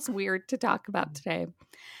anything else weird to talk about today.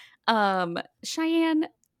 Cheyenne,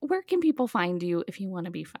 where can people find you if you want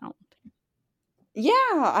to be found? Yeah,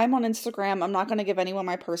 I'm on Instagram. I'm not going to give anyone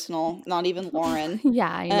my personal, not even Lauren. Yeah,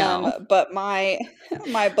 I know. But my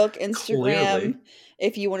book Instagram, Clearly.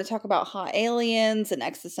 if you want to talk about hot aliens and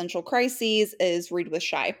existential crises, is Read with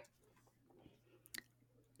Shy.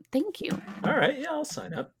 Thank you. All right, yeah, I'll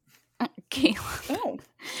sign up. Caleb. Oh.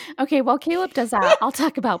 Okay, while Caleb does that, I'll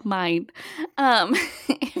talk about mine.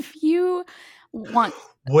 If you want...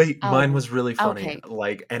 Wait, Oh, mine was really funny. okay.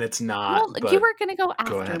 Like, and it's not. Well, but you were going to go go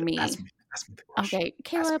after ahead. me. Ask me the question. Okay,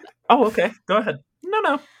 Caleb, Oh, okay. Go ahead.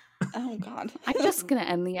 No. Oh, God. I'm just going to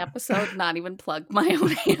end the episode, not even plug my own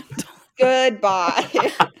handle.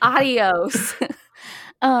 Goodbye. Adios.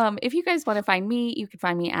 If you guys want to find me, you can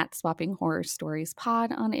find me at Swapping Horror Stories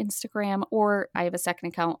Pod on Instagram, or I have a second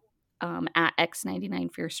account at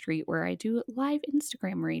X99 Fear Street where I do live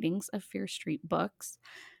Instagram readings of Fear Street books.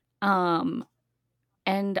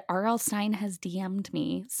 And R.L. Stein has DM'd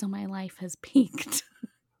me, so my life has peaked.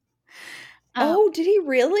 Oh, did he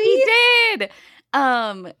really? He did.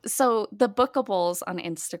 So the Bookables on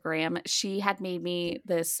Instagram, she had made me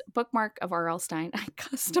this bookmark of R.L. Stein. I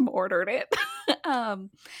custom ordered it.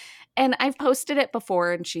 And I've posted it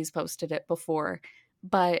before and she's posted it before,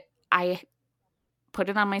 but I put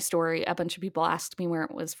it on my story. A bunch of people asked me where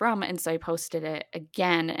it was from, and so I posted it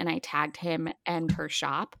again and I tagged him and her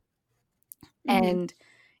shop. Mhm. And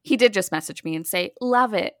he did just message me and say,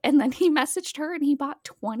 love it. And then he messaged her and he bought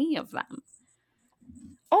 20 of them.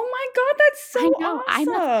 Oh my God, that's so I know. I'm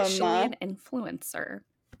officially awesome. an influencer.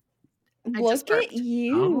 Look burped. at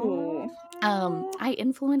you. I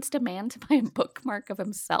influenced a man to buy a bookmark of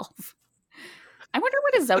himself. I wonder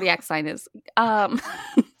what his zodiac sign is.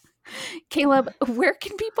 Caleb, where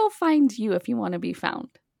can people find you if you want to be found?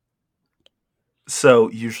 So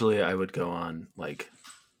usually I would go on like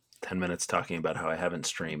 10 minutes talking about how I haven't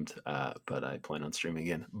streamed, but I plan on streaming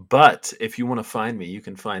again. But if you want to find me, you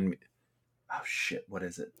can find me. Oh shit, what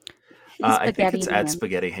is it? I think it's at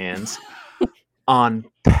Spaghetti Hands on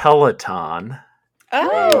Peloton.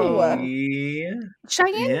 Oh. Yeah.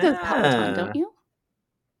 Cheyenne does Peloton, don't you?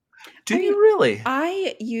 Do you really?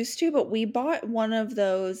 I used to, but we bought one of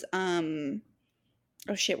those oh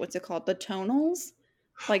shit, what's it called? The tonals?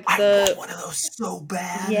 Like I the want one of those so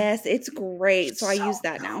bad. Yes, it's great. So I use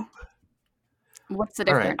that dope. now. What's the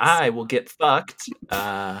All difference? right, I will get fucked.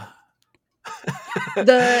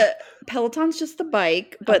 The Peloton's just the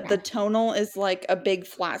bike, but Okay. the tonal is like a big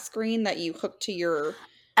flat screen that you hook to your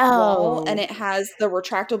wall, and it has the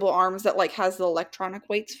retractable arms that like has the electronic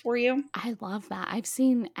weights for you. I love that. I've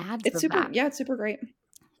seen ads It's of super that. yeah, it's super great.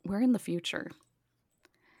 We're in the future.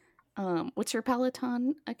 What's your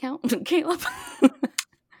Peloton account, Caleb?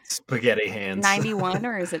 Spaghetti Hands. 91,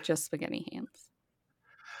 or is it just Spaghetti Hands?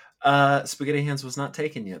 Spaghetti Hands was not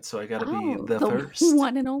taken yet, so I got to be the the first.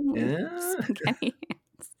 one and only Yeah. Spaghetti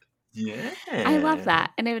Hands. Yeah. I love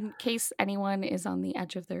that. And in case anyone is on the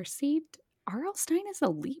edge of their seat, R.L. Stein is a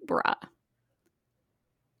Libra.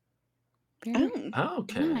 Very, Oh.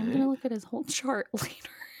 Okay. yeah, I'm going to look at his whole chart later.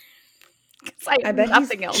 Because I I have bet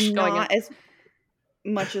nothing he's else going on. not as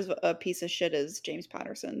much of a piece of shit as James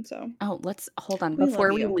Patterson. So let's hold on We before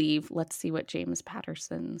love we you. leave. Let's see what James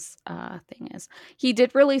Patterson's thing is. He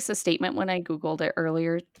did release a statement when I googled it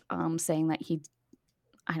earlier, saying that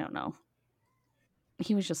I don't know.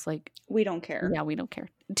 He was just like, we don't care. yeah, we don't care.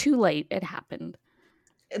 Too late. It happened.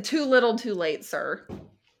 Too little, too late, sir.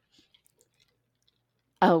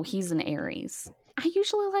 Oh, he's an Aries. I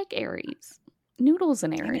usually like Aries. Noodle's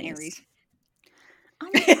an Aries. I'm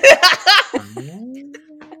an Aries.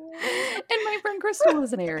 And my friend Crystal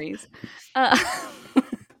was an Aries. All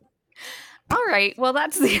right. Well,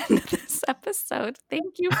 that's the end of this episode.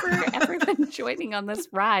 Thank you for everyone joining on this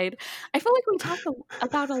ride. I feel like we talked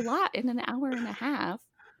about a lot in an hour and a half.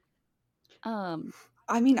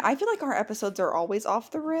 I mean, I feel like our episodes are always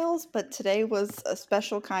off the rails, but today was a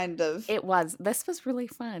special kind of. It was. This was really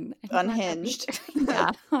fun. Unhinged.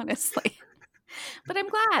 Yeah, honestly. But I'm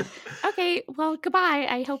glad. Okay, well, goodbye.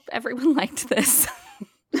 I hope everyone liked this.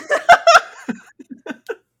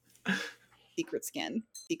 Secret skin.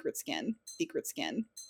 Secret skin. Secret skin.